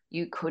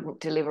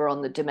deliver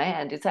on the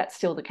demand. Is that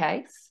still the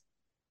case?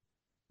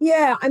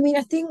 Yeah, I mean,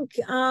 I think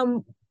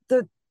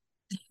the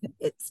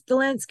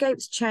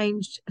landscape's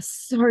changed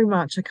so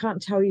much. I can't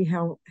tell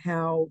you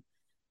how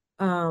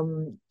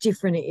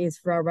different it is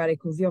for our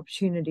radicals. The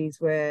opportunities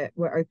we're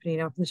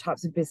opening up, and the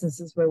types of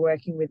businesses we're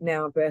working with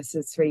now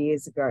versus 3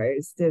 years ago.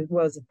 There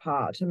was a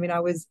part. I mean,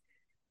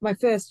 my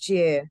first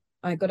year,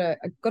 I got a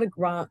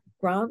grant,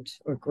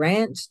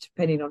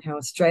 depending on how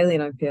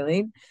Australian I'm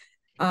feeling.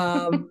 We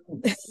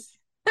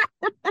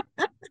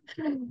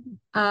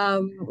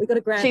got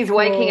a grant. She's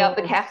waking up,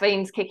 the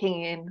caffeine's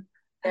kicking in.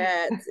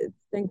 Yeah,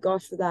 thank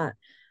gosh for that.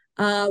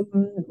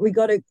 We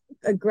got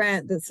a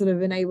grant that sort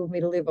of enabled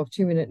me to live off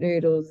 2-minute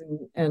noodles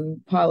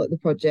and pilot the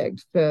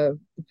project for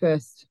the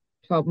first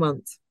 12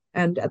 months.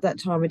 And at that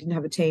time, I didn't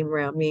have a team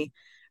around me.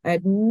 I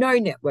had no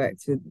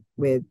networks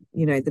with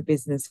the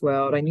business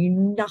world. I knew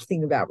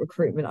nothing about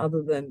recruitment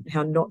other than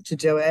how not to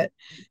do it.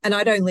 And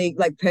I'd only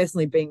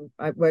personally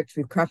I worked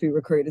with crappy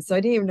recruiters, so I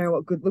didn't even know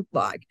what good looked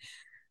like.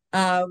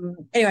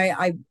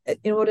 Anyway,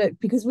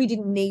 because we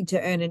didn't need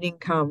to earn an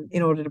income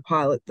in order to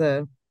pilot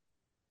the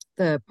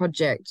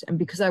project, and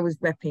because I was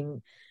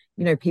repping,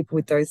 people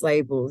with those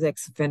labels,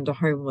 ex-offender,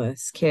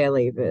 homeless, care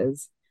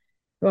leavers,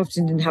 who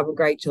often didn't have a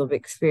great deal of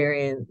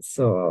experience,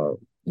 or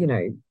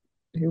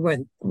who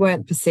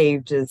weren't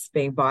perceived as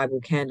being viable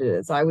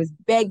candidates. I was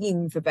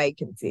begging for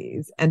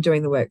vacancies and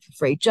doing the work for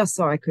free just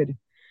so I could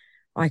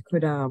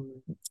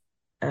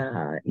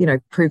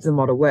prove the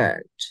model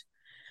worked.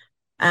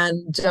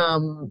 And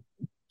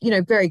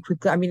very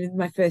quickly, I mean, in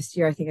my first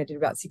year, I think I did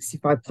about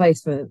 65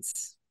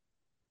 placements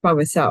by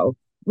myself,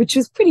 which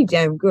was pretty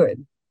damn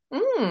good.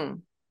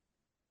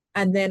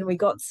 And then we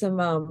got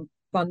some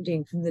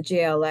funding from the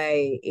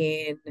GLA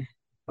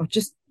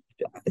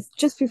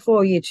just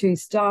before year 2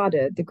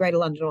 started, the Greater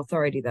London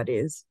Authority, that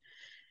is,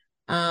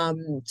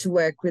 to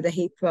work with a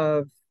heap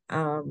of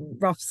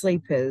rough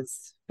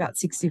sleepers, about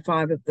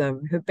 65 of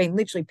them, who've been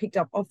literally picked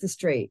up off the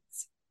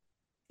streets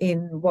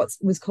in what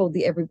was called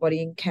the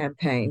Everybody In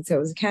campaign. So it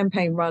was a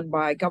campaign run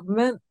by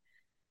government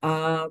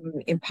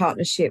in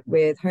partnership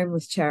with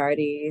homeless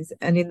charities,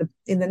 and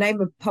in the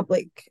name of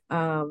public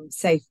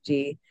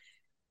safety,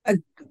 a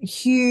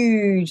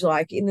huge,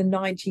 in the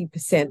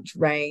 90%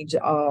 range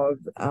of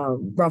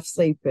rough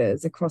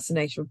sleepers across the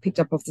nation were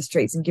picked up off the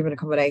streets and given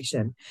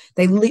accommodation.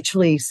 They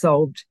literally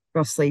solved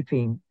the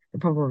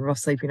problem of rough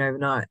sleeping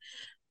overnight.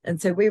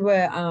 And so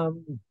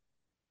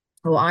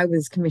I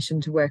was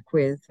commissioned to work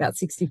with about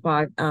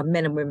 65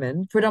 men and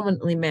women,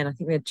 predominantly men. I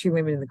think we had 2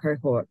 women in the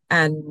cohort,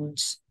 and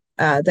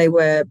they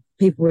were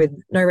people with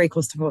no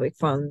recourse to public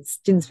funds,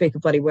 didn't speak a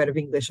bloody word of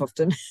English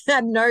often,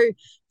 had no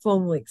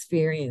formal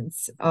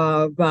experience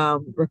of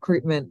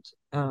recruitment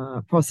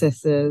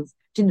processes,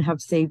 didn't have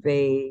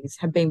CVs,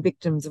 had been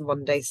victims of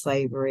modern day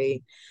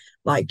slavery,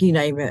 you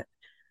name it.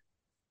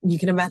 You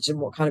can imagine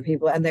what kind of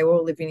people, and they were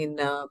all living in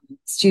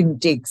student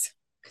digs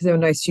because there were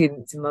no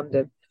students in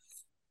London.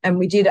 And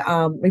we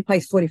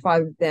placed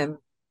 45 of them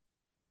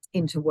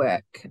into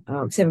work.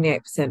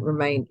 78%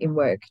 remain in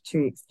work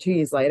 2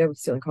 years later. We're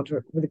still in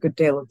contact with a good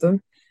deal of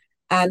them.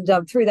 And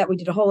through that, we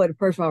did a whole load of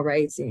profile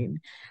raising.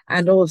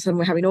 And all of a sudden,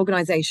 we're having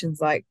organisations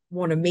like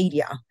Warner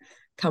Media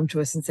come to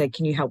us and say,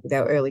 can you help with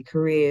our early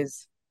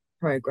careers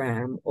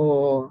program?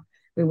 Or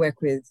we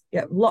work with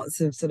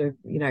lots of sort of,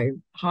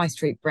 high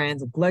street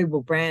brands or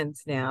global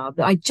brands now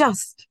that I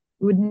just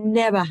would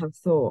never have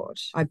thought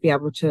I'd be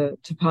able to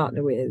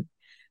partner with.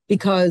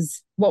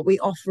 Because what we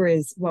offer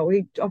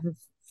we offer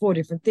 4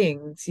 different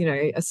things,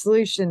 a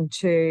solution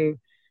to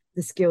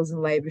the skills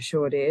and labour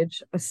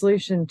shortage, a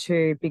solution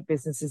to big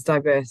businesses'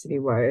 diversity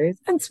woes,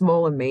 and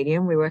small and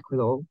medium, we work with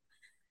all.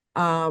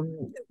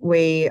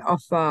 We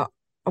offer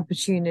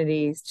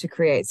opportunities to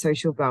create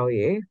social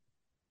value,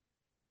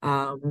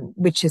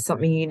 which is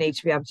something you need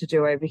to be able to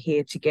do over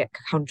here to get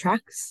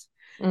contracts,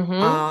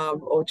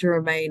 or to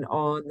remain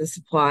on the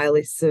supplier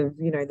lists of,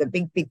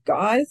 the big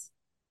guys.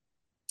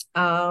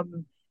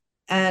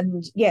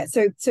 And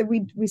so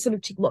we sort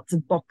of tick lots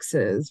of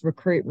boxes: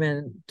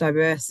 recruitment,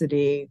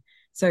 diversity,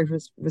 social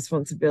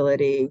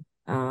responsibility,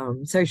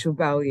 social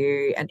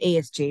value, and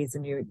ESG is a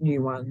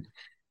new one.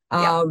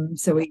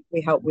 So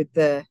we help with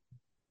the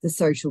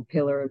social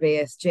pillar of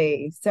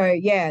ESG. So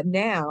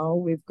now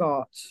we've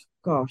got,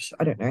 gosh,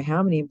 I don't know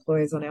how many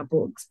employers on our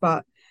books,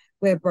 but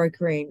we're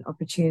brokering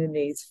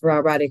opportunities for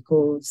our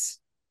radicals,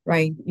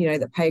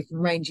 that pay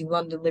from ranging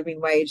London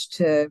living wage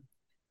to,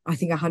 I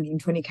think,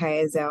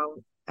 120k is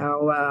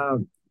our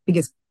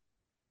biggest,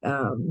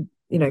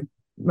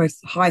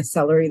 most high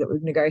salary that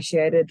we've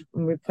negotiated.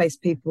 And we've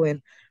placed people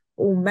in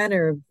all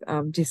manner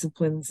of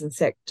disciplines and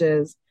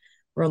sectors.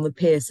 We're on the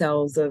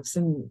PSLs of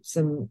some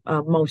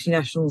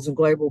multinationals and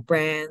global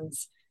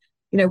brands.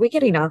 We're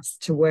getting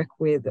asked to work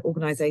with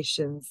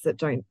organizations that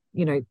don't,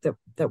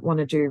 that want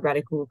to do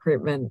radical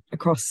recruitment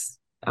across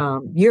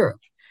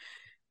Europe.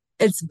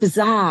 It's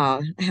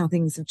bizarre how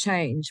things have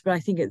changed, but I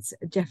think it's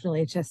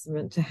definitely a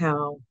testament to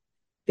how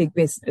big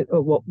business,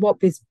 or what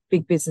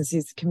big business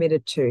is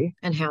committed to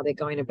and how they're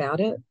going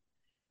about it.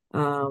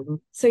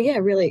 So yeah,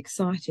 really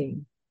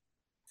exciting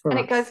for And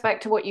us. it goes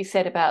back to what you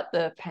said about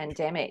the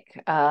pandemic.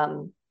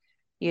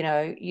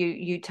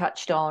 You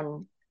touched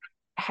on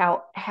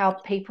how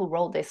people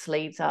rolled their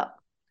sleeves up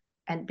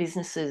and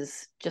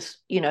businesses just,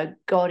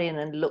 got in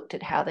and looked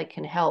at how they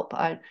can help.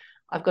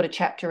 I've got a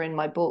chapter in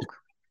my book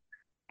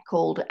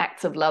called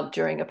Acts of Love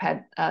during a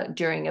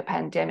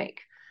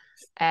pandemic.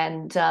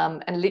 And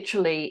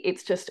literally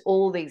it's just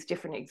all these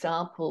different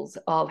examples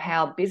of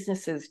how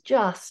businesses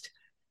just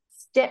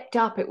stepped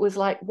up. It was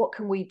like, what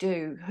can we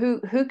do?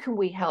 Who can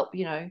we help?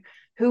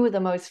 Who are the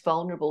most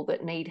vulnerable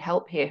that need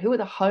help here? Who are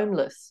the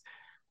homeless?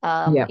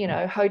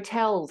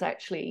 Hotels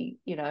actually,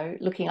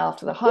 looking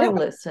after the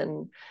homeless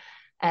and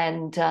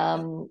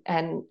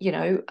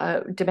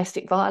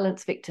domestic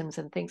violence victims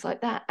and things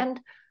like that. And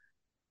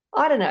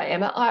I don't know,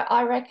 Emma,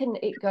 I reckon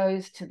it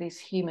goes to this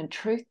human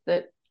truth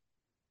that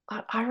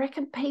I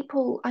reckon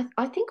people,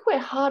 I think we're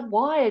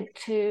hardwired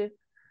to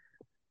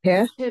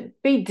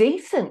be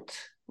decent,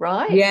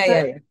 right?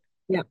 Yeah.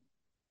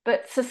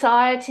 But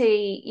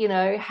society,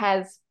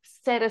 has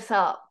set us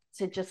up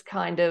to just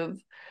kind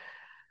of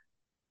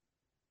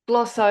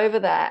gloss over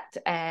that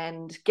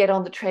and get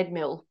on the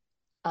treadmill.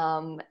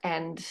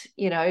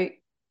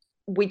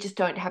 We just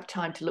don't have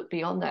time to look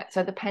beyond that.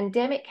 So the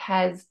pandemic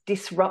has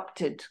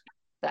disrupted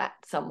that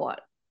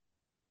somewhat.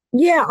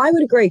 Yeah, I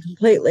would agree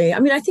completely. I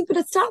mean, I think, but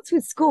it starts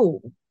with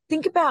school.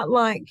 Think about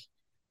like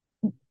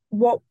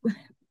what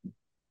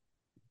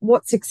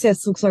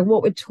success looks like,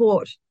 what we're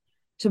taught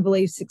to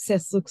believe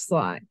success looks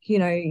like.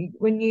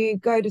 When you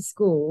go to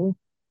school,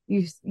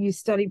 you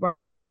study by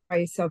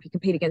yourself, you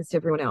compete against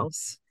everyone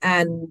else,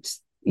 and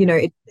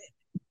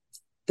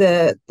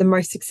the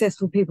most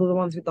successful people are the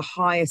ones with the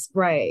highest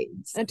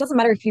grades. And it doesn't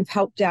matter if you've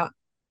helped out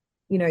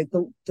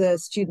the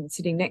student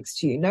sitting next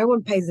to you. No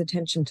one pays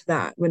attention to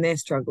that when they're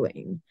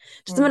struggling.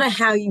 It doesn't matter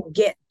how you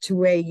get to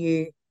where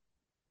you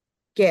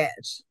get.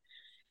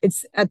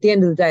 It's at the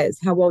end of the day,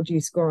 it's how well do you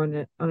score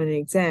on an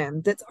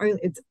exam.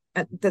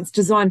 That's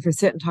designed for a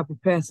certain type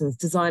of person. It's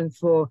designed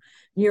for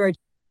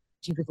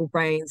neurotypical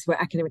brains who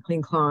are academically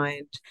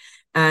inclined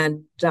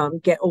and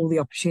get all the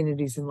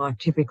opportunities in life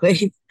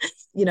typically.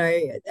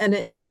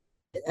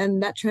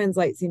 And that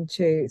translates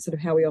into sort of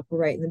how we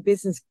operate in the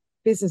business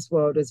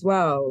world as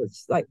well.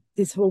 It's like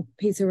this whole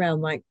piece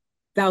around like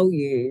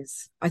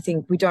values. I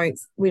think we don't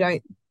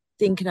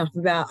think enough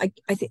about.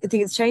 I think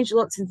it's changed a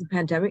lot since the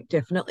pandemic,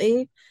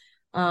 definitely.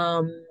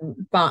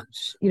 But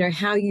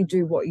how you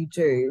do what you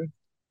do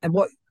and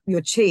what you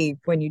achieve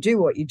when you do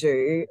what you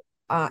do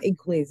are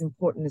equally as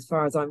important as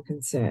far as I'm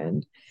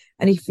concerned.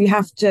 And if you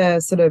have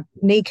to sort of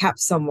kneecap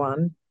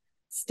someone,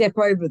 step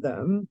over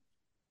them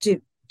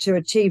to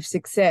achieve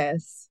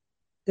success,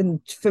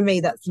 then for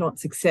me that's not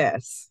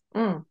success.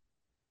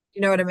 You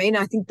know what I mean?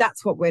 I think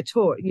that's what we're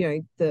taught.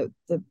 The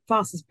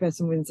fastest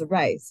person wins a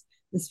race,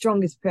 the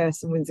strongest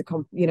person wins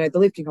the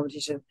lifting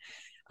competition.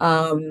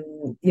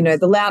 The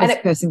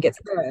loudest person gets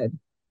heard.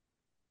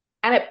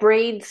 And it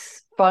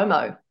breeds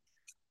FOMO,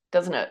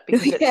 doesn't it?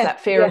 Because it's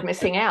that fear of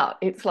missing out.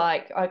 It's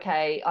like,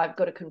 okay, I've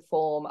got to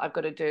conform. I've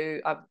got to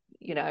do.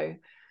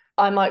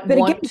 I might but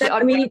want again, to.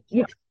 I mean,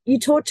 you're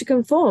taught to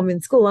conform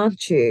in school,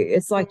 aren't you?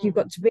 It's like you've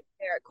got to be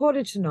there at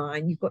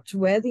 8:45. You've got to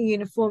wear the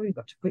uniform. You've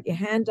got to put your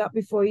hand up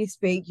before you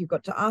speak. You've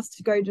got to ask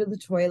to go to the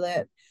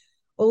toilet.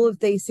 All of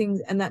these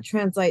things, and that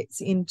translates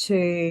into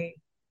the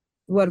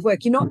word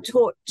work. You're not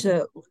taught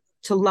to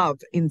love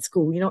in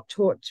school. You're not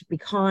taught to be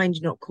kind.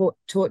 You're not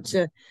taught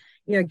to,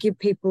 give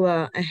people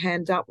a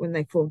hand up when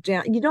they fall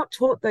down. You're not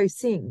taught those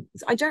things.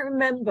 I don't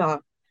remember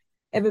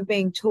ever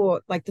being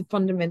taught like the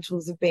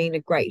fundamentals of being a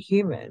great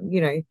human,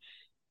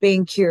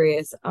 being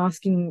curious,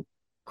 asking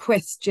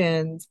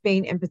questions,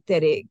 being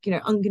empathetic,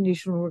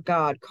 unconditional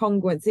regard,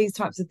 congruence, these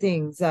types of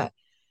things that,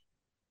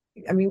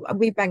 I mean,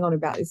 we bang on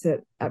about this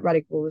at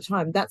Radical all the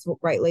time. That's what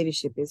great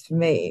leadership is for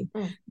me.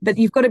 But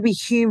you've got to be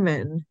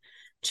human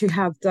to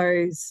have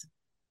those,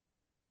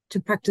 to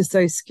practice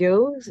those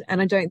skills.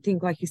 And I don't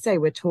think, like you say,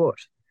 we're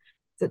taught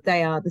that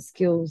they are the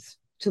skills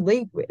to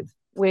lead with.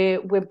 We're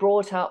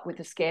brought up with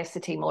a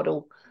scarcity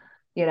model,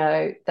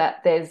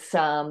 that there's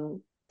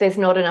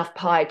not enough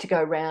pie to go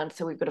around,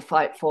 so we've got to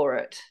fight for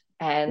it.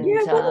 And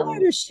what a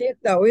load of shit,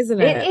 though,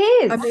 isn't it? It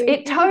is. I mean,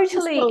 it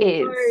totally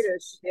is. Load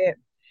of shit.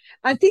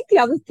 I think the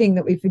other thing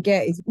that we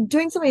forget is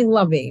doing something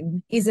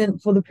loving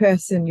isn't for the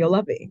person you're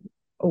loving.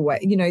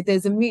 Always,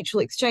 there's a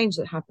mutual exchange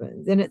that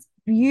happens, and it's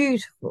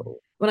beautiful.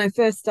 When I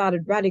first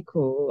started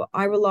Radical,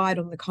 I relied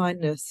on the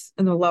kindness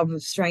and the love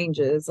of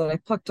strangers that I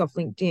plucked off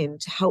LinkedIn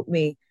to help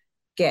me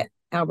get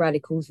our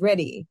radicals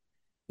ready.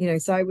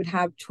 So I would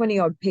have 20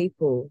 odd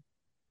people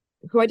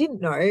who I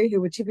didn't know,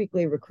 who were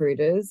typically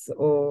recruiters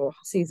or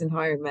seasoned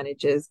hiring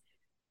managers,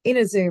 in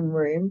a Zoom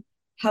room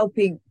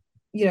helping,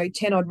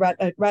 10 odd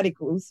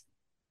radicals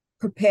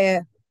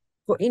prepare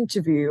for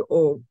interview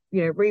or,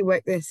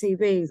 rework their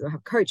CVs or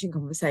have coaching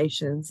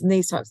conversations and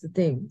these types of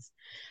things.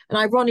 And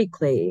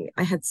ironically,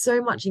 I had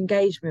so much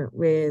engagement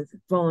with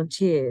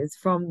volunteers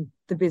from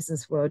the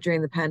business world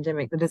during the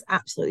pandemic that has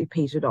absolutely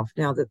petered off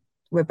now that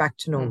we're back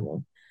to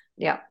normal.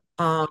 Yeah.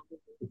 Um,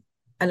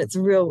 and it's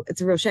a real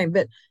shame.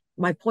 But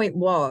my point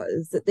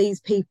was that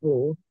these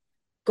people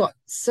got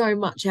so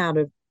much out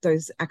of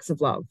those acts of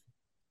love.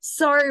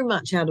 So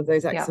much out of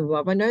those acts of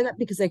love. I know that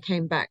because they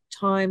came back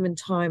time and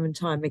time and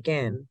time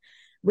again.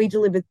 We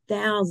delivered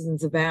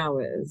thousands of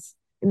hours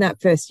in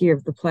that first year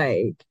of the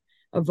plague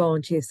of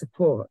volunteer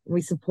support.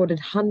 We supported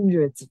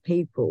hundreds of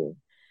people,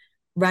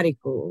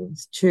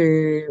 radicals,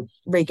 to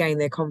regain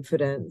their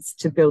confidence,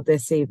 to build their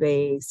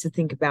CVs, to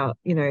think about,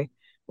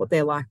 what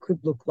their life could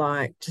look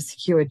like, to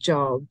secure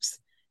jobs,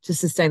 to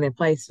sustain their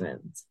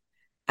placements.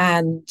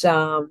 And,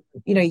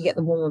 you get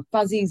the warm and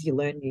fuzzies, you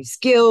learn new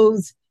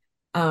skills.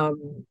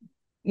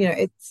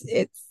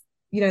 It's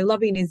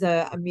loving is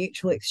a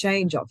mutual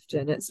exchange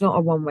often. It's not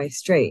a one-way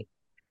street.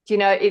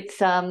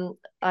 It's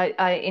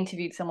I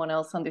interviewed someone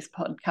else on this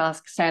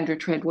podcast, Sandra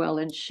Treadwell,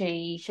 and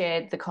she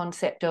shared the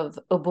concept of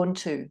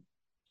Ubuntu,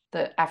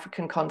 the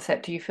African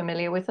concept. Are you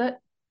familiar with it?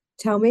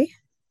 Tell me.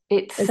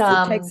 It takes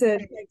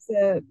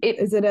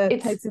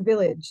a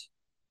village.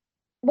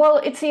 Well,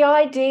 it's the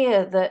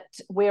idea that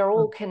we're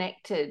all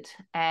connected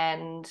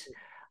and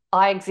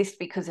I exist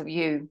because of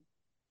you.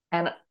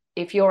 And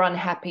if you're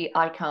unhappy,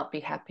 I can't be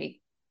happy.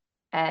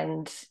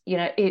 And,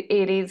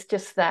 it is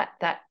just that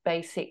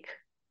basic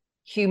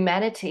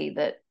humanity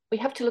that we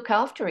have to look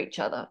after each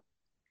other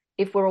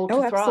if we're all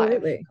to thrive.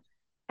 Absolutely.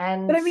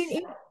 But I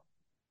mean,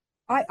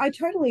 I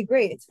totally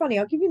agree. It's funny.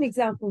 I'll give you an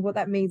example of what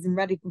that means in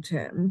radical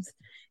terms.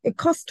 It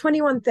costs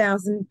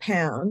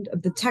 £21,000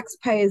 of the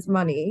taxpayers'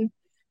 money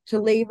to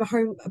leave a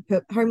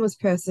homeless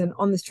person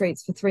on the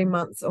streets for 3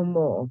 months or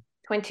more.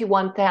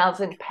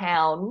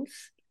 £21,000?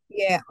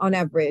 Yeah, on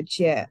average,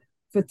 yeah,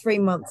 for 3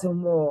 months or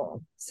more.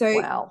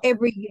 So wow.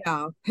 Every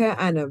year per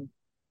annum.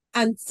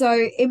 And so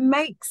it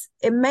makes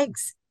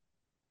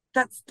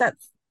that's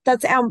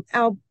our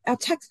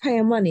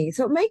taxpayer money.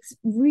 So it makes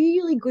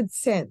really good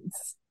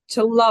sense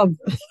to love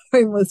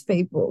homeless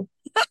people.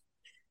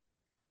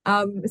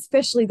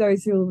 Especially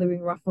those who are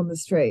living rough on the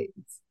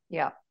streets.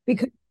 Yeah.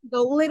 Because a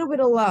little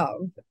bit of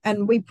love,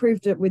 and we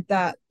proved it with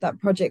that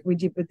project we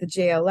did with the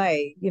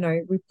GLA.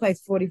 We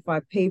placed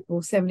 45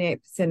 people,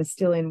 78% are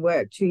still in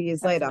work 2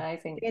 years later.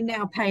 Amazing. They're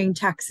now paying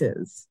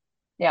taxes.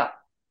 Yeah.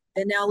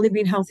 They're now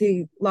living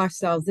healthy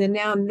lifestyles. They're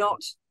now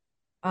not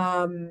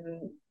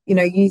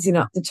using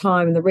up the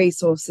time and the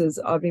resources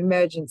of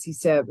emergency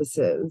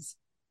services.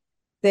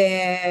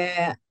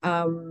 They're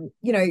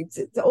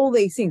it's all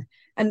these things.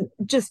 And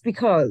just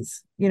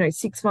because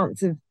 6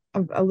 months of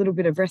a little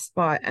bit of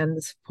respite and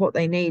the support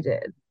they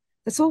needed,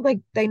 that's all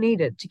they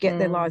needed to get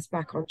their lives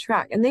back on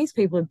track. And these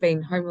people have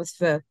been homeless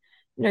for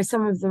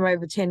some of them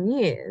over 10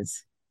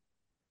 years.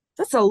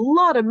 That's a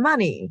lot of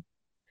money.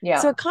 Yeah.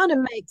 So it kind of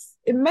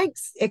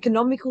makes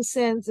economical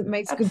sense. It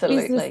makes Absolutely.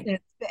 good business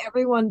sense for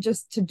everyone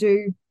just to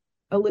do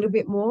a little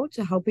bit more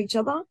to help each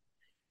other,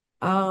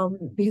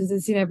 because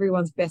it's in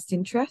everyone's best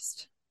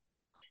interest.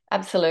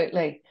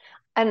 Absolutely.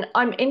 And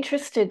I'm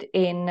interested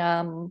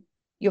in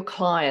your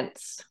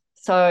clients.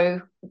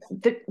 So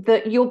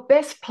your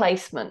best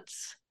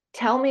placements.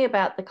 Tell me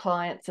about the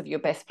clients of your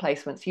best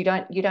placements. You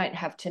don't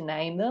have to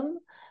name them,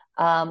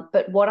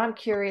 but what I'm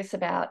curious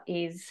about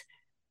is,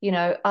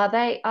 are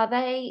they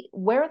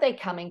where are they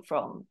coming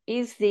from?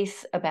 Is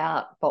this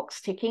about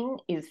box ticking?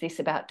 Is this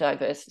about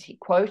diversity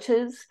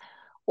quotas?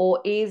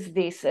 Or is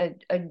this a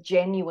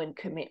genuine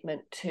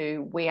commitment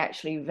to we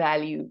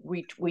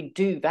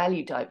do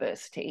value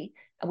diversity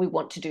and we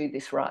want to do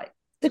this right?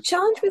 The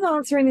challenge with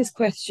answering this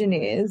question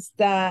is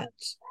that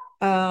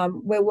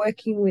we're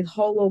working with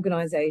whole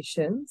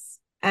organizations,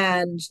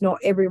 and not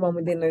everyone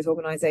within those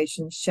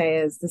organizations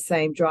shares the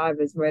same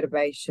drivers,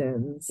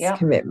 motivations,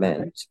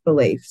 commitment,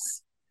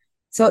 beliefs.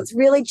 So it's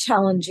really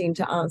challenging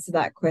to answer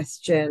that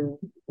question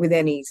with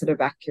any sort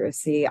of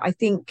accuracy. I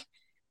think,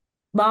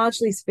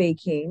 largely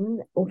speaking,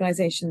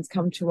 organizations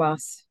come to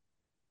us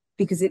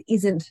because it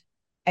isn't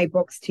a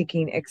box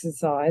ticking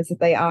exercise, that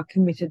they are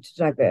committed to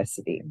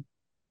diversity.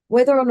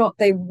 Whether or not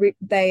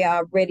they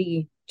are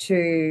ready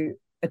to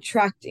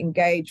attract,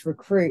 engage,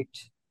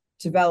 recruit,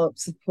 develop,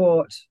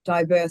 support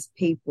diverse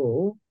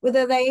people,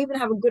 whether they even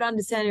have a good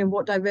understanding of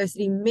what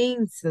diversity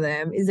means to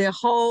them is a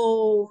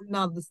whole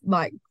nother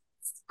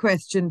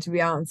question to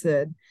be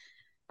answered.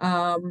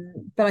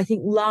 But I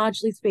think,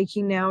 largely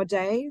speaking,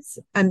 nowadays,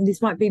 and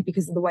this might be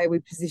because of the way we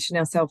position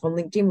ourselves on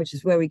LinkedIn, which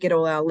is where we get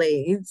all our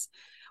leads,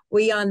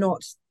 we are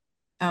not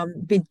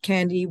bid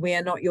candy. We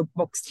are not your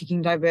box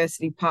ticking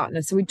diversity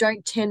partner. So we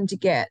don't tend to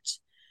get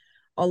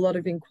a lot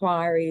of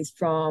inquiries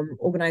from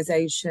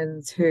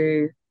organizations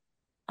who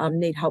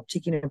need help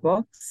ticking a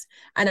box.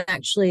 And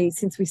actually,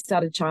 since we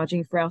started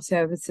charging for our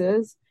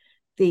services,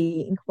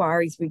 the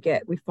inquiries we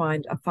get, we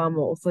find are far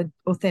more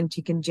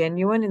authentic and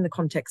genuine in the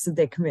context of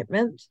their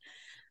commitment.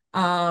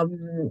 I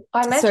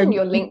imagine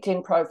your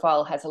LinkedIn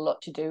profile has a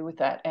lot to do with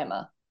that,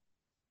 Emma.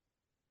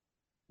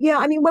 Yeah,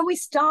 I mean, when we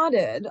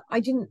started,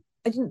 we didn't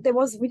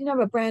have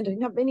a brand. I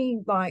didn't have any,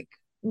 like,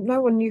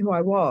 no one knew who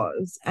I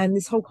was. And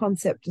this whole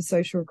concept of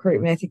social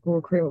recruitment, ethical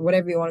recruitment,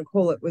 whatever you want to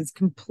call it, was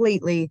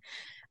completely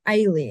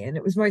alien.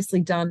 It was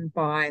mostly done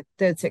by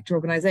third sector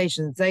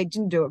organizations. They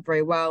didn't do it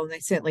very well, and they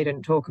certainly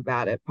didn't talk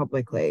about it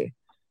publicly.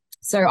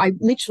 So I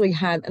literally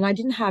had, and I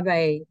didn't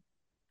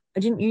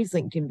use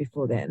LinkedIn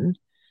before then,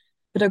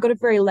 but I got a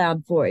very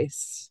loud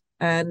voice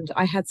and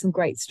I had some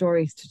great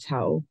stories to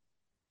tell.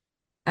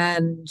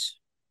 And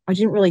I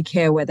didn't really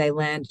care where they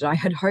landed. I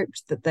had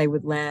hoped that they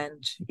would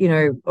land,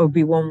 or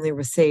be warmly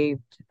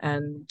received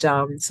and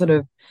sort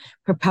of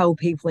propel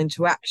people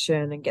into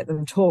action and get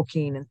them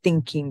talking and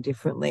thinking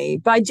differently.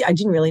 But I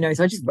didn't really know,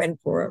 so I just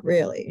went for it,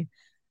 really.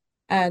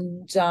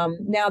 And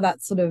now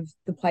that's sort of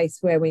the place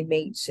where we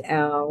meet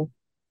our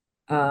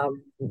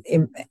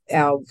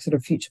sort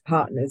of future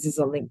partners is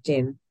on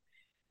LinkedIn.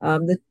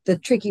 The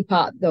tricky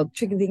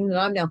thing that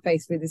I'm now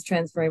faced with is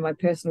transferring my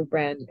personal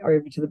brand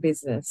over to the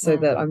business, so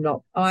that I'm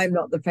not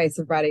the face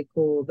of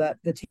Radical, that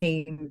the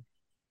team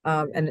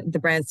and the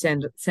brand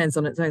stands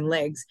on its own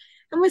legs.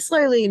 And we're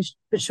slowly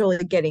but surely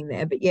getting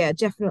there. But yeah,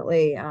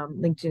 definitely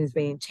LinkedIn has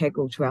been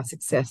integral to our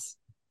success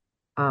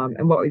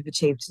and what we've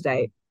achieved to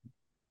date.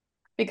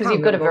 Because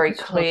you've got a very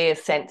clear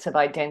sense of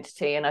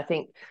identity. And I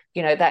think,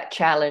 that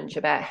challenge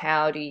about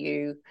how do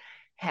you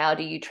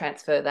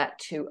transfer that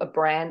to a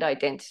brand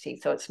identity,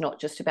 so it's not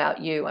just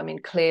about you. I mean,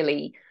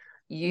 clearly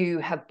you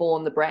have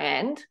borne the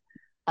brand,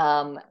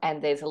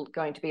 and there's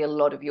going to be a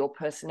lot of your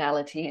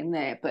personality in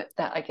there, but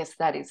I guess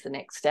that is the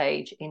next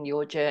stage in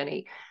your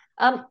journey.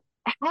 How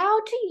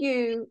do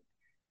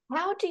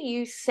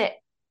you set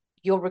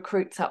your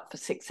recruits up for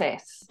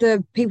success?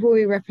 The people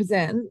we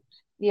represent.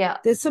 Yeah.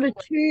 There's sort of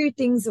two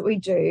things that we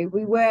do.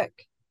 We work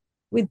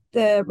with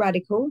the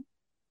Radical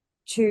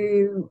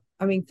to,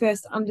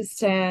 first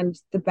understand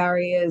the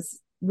barriers,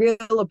 real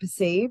or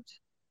perceived,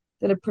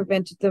 that have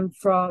prevented them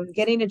from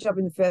getting a job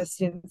in the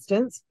first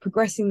instance,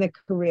 progressing their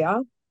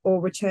career, or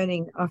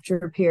returning after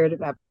a period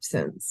of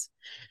absence.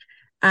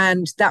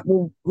 And that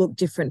will look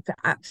different for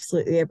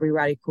absolutely every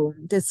Radical.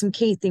 There's some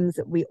key things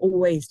that we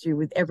always do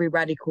with every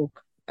Radical.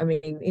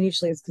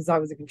 Initially it's because I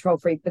was a control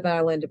freak, but then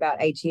I learned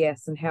about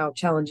ATS and how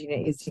challenging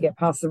it is to get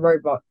past the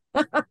robot.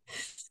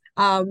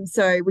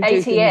 So we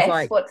do things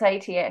like, what's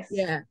ATS?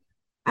 Yeah,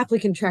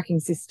 applicant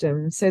tracking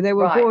system. So they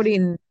were brought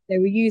in, they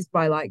were used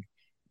by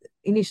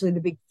initially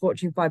the big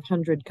Fortune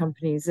 500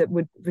 companies that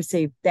would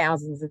receive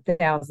thousands and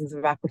thousands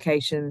of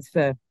applications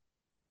for,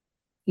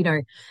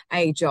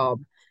 a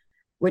job,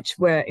 which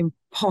were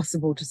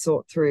impossible to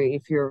sort through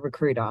if you're a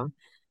recruiter.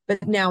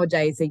 But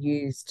nowadays they're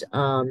used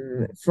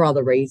for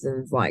other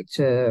reasons, like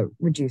to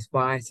reduce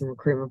bias in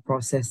recruitment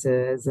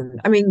processes. And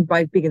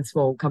by big and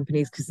small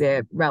companies, because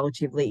they're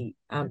relatively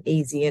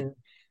easy and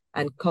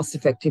cost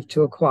effective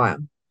to acquire.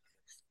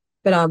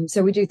 But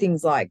so we do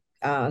things like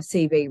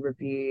CV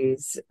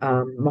reviews,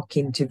 mock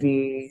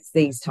interviews,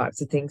 these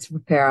types of things to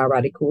prepare our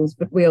Radicals.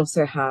 But we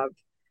also have,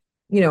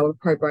 a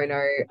pro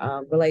bono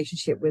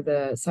relationship with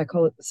a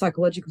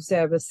psychological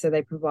service. So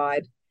they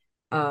provide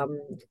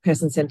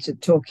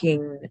person-centered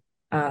talking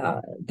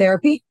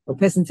therapy, or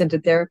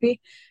person-centered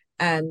therapy,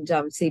 and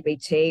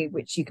CBT,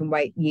 which you can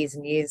wait years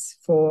and years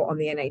for on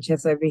the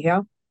NHS over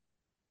here.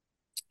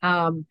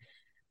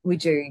 We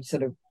do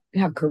sort of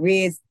have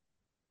careers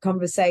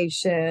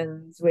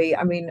conversations.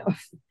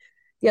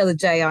 The other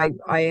day I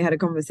had a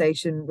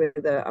conversation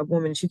with a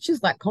woman. She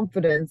just lacked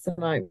confidence,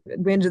 and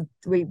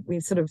we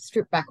sort of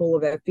stripped back all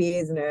of her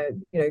fears and her,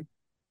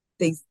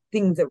 these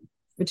things that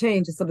were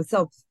turning to sort of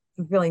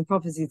self-fulfilling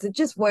prophecies that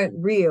just weren't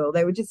real.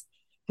 They were just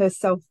her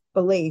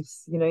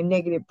self-beliefs,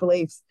 negative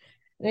beliefs.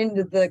 At the end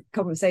of the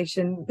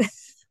conversation,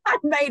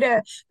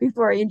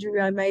 before I interview,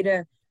 I made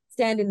her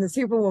stand in the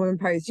Superwoman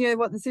pose. Do you know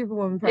what the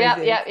Superwoman pose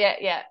is?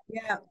 Yeah.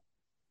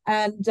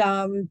 And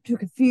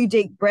took a few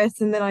deep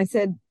breaths, and then I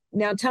said,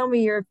 now tell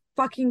me you're a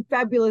fucking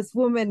fabulous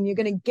woman. You're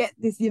going to get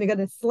this, you're going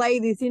to slay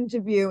this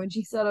interview. And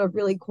she started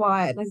really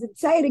quiet. And I said,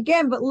 say it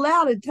again, but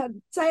louder.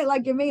 Say it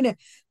like you mean it.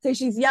 So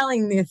she's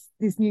yelling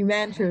this new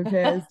mantra of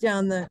hers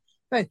down the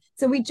phone.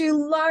 So we do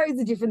loads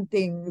of different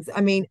things.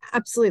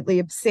 Absolutely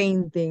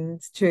obscene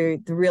things to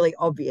the really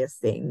obvious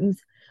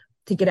things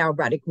to get our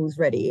Radicals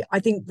ready.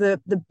 I think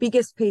the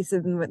biggest piece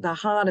of the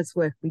hardest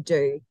work we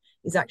do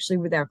is actually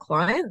with our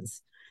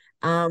clients.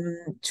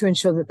 To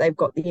ensure that they've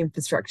got the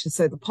infrastructure,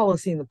 so the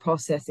policy and the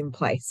process in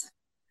place.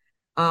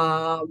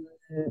 The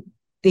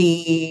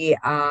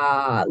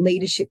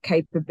leadership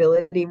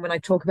capability. And when I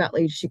talk about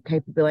leadership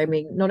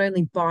capability, not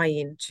only buy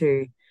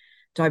into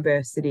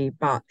diversity,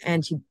 but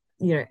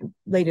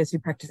leaders who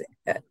practice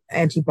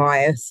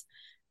anti-bias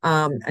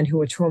and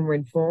who are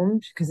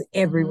trauma-informed, because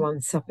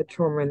everyone's suffered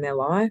trauma in their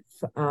life.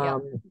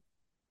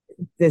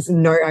 There's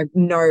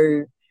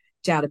no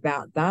doubt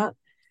about that.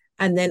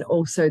 And then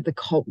also the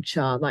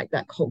culture, like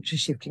that culture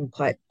shifting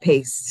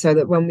piece, so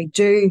that when we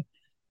do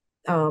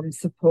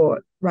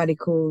support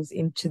radicals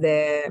into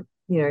their,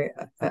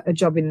 a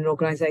job in an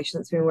organization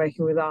that's been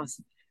working with us,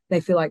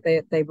 they feel like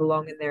they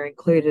belong and they're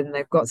included, and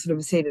they've got sort of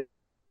a seat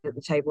at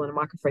the table and a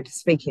microphone to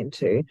speak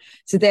into.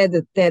 So they're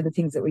the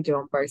things that we do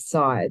on both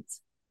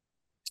sides.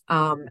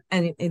 And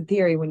in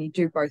theory, when you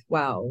do both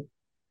well,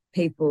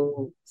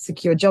 people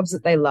secure jobs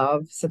that they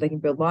love so they can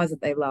build lives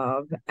that they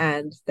love,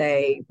 and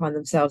they find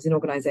themselves in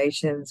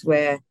organizations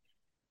where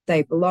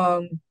they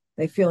belong,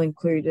 they feel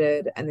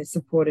included, and they're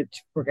supported to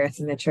progress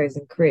in their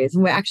chosen careers.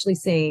 And we're actually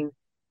seeing,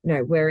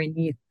 we're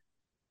in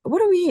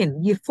what are we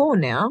in? Year 4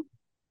 now.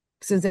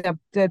 So it was our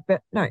third,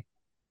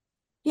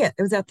 it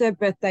was our third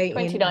birthday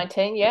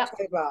 2019, in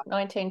October.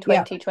 19,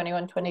 20,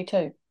 21,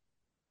 22.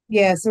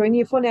 Yeah, so we're in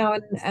year 4 now,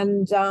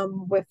 and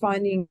we're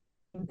finding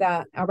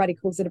that our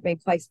radicals that have been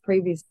placed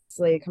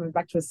previously are coming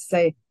back to us to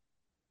say,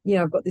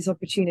 I've got this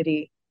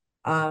opportunity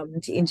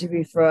to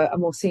interview for a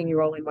more senior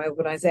role in my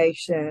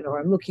organization, or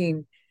I'm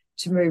looking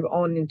to move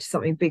on into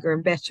something bigger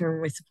and better,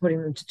 and we're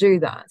supporting them to do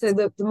that. So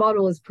the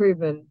model has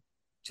proven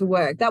to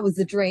work. That was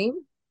the dream,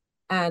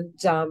 and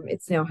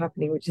it's now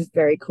happening, which is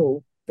very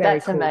cool.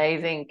 That's cool.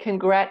 Amazing.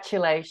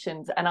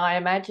 Congratulations. And I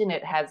imagine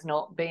it has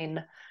not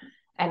been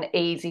an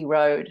easy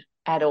road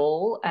at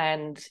all,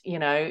 and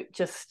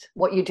just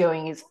what you're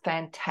doing is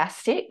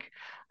fantastic.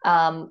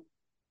 I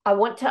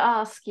want to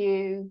ask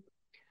you,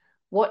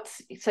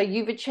 so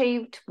you've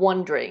achieved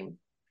one dream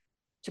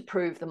to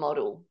prove the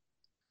model.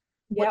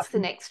 Yep. What's the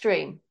next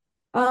dream?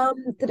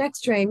 The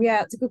next dream,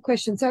 it's a good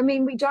question. So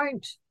we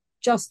don't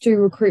just do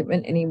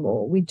recruitment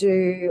anymore. We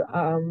do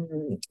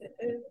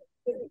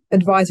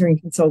advisory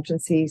and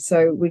consultancy.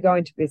 So we go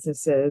into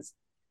businesses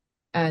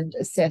and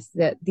assess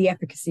the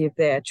efficacy of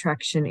their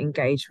attraction,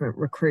 engagement,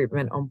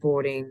 recruitment,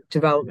 onboarding,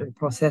 development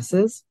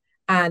processes.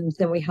 And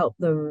then we help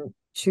them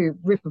to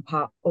rip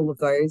apart all of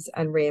those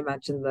and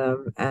reimagine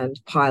them and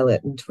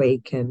pilot and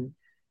tweak. And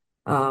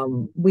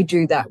we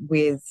do that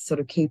with sort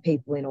of key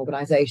people in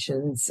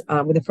organizations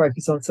with a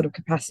focus on sort of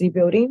capacity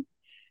building.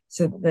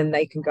 So then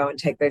they can go and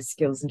take those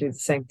skills and do the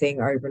same thing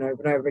over and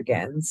over and over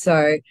again.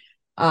 So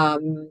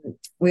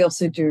we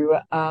also do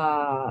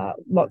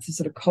lots of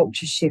sort of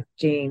culture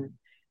shifting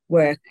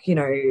work,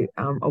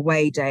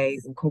 away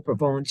days and corporate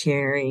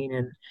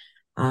volunteering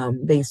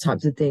and these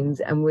types of things.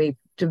 And we've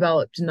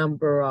developed a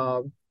number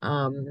of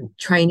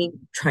training.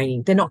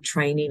 They're not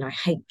training. I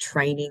hate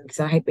training because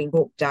I hate being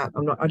booked out.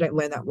 I don't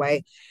learn that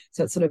way.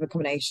 So it's sort of a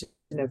combination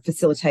of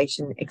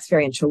facilitation,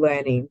 experiential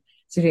learning.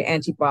 So do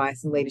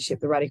anti-bias and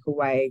leadership the radical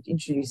way,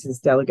 introduces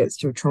delegates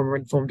to a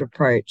trauma-informed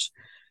approach,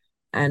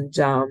 and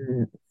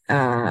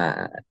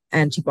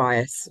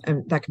anti-bias,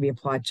 and that can be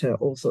applied to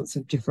all sorts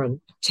of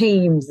different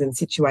teams and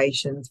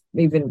situations.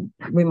 Even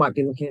we might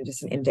be looking at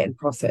just an end-to-end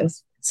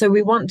process. So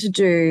we want to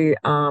do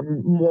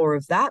more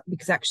of that,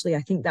 because actually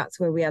I think that's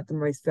where we add the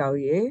most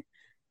value.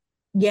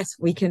 Yes,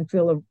 we can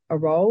fill a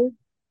role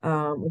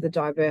with a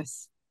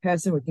diverse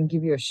person. We can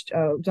give you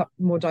a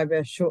more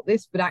diverse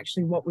shortlist, but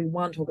actually what we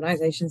want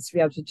organizations to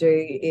be able to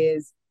do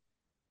is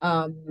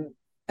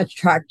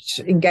attract,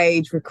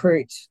 engage,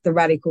 recruit the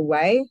radical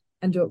way,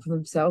 and do it for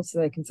themselves, so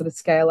they can sort of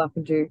scale up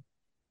and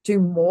do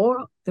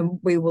more than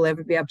we will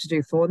ever be able to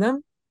do for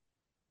them.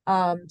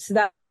 So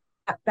that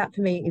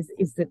for me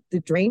is the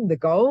dream, the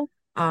goal.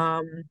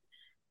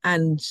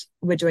 And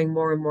we're doing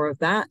more and more of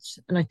that.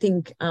 And I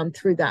think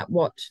through that,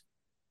 what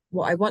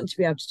I want to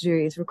be able to do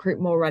is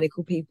recruit more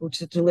radical people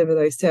to deliver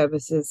those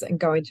services and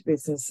go into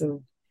business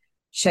and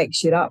shake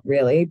shit up,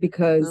 really,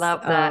 because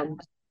love that.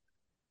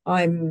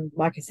 I'm,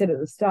 like I said at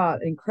the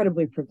start, an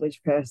incredibly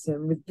privileged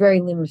person with very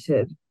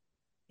limited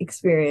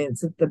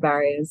experience of the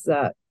barriers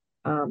that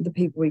the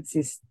people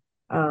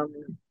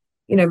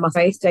must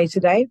face day to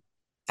day.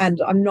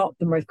 And I'm not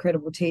the most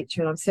credible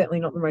teacher, and I'm certainly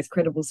not the most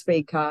credible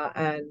speaker.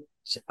 And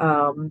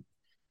I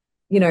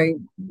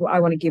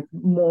want to give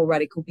more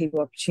radical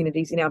people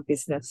opportunities in our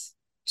business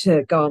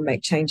to go and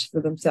make change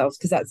for themselves,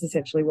 because that's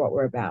essentially what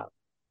we're about.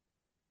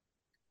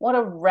 What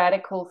a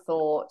radical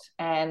thought,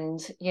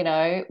 and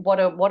what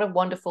a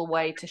wonderful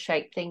way to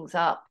shake things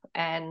up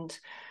and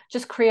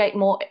just create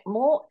more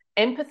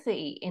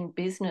empathy in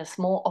business,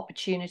 more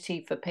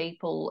opportunity for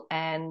people,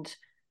 and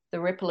the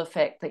ripple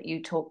effect that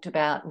you talked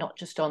about, not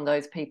just on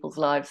those people's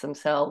lives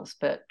themselves,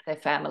 but their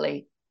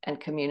family and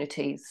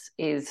communities,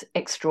 is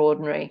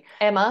extraordinary.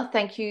 Emma,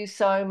 thank you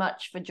so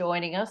much for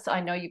joining us. I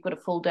know you've got a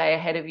full day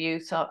ahead of you,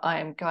 so I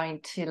am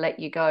going to let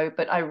you go,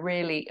 but I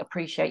really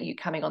appreciate you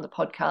coming on the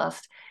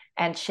podcast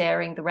and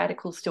sharing the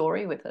radical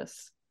story with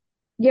us.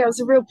 Yeah, it was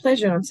a real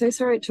pleasure. I'm so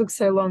sorry it took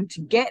so long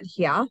to get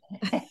here.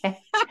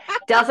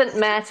 Doesn't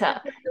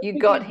matter. You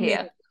got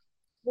here.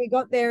 We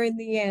got there in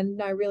the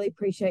end. I really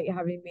appreciate you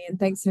having me, and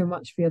thanks so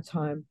much for your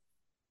time.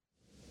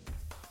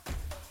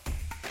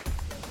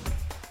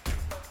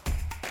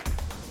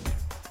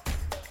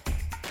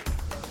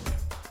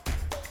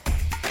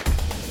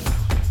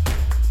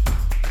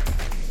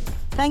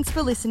 Thanks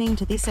for listening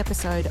to this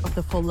episode of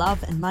the For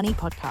Love and Money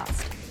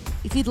podcast.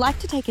 If you'd like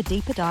to take a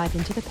deeper dive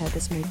into the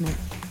purpose movement,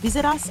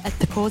 visit us at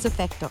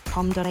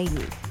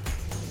thecauseeffect.com.au.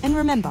 And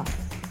remember,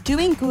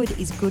 doing good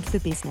is good for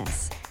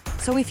business.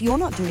 So if you're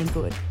not doing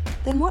good,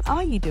 then what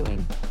are you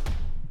doing?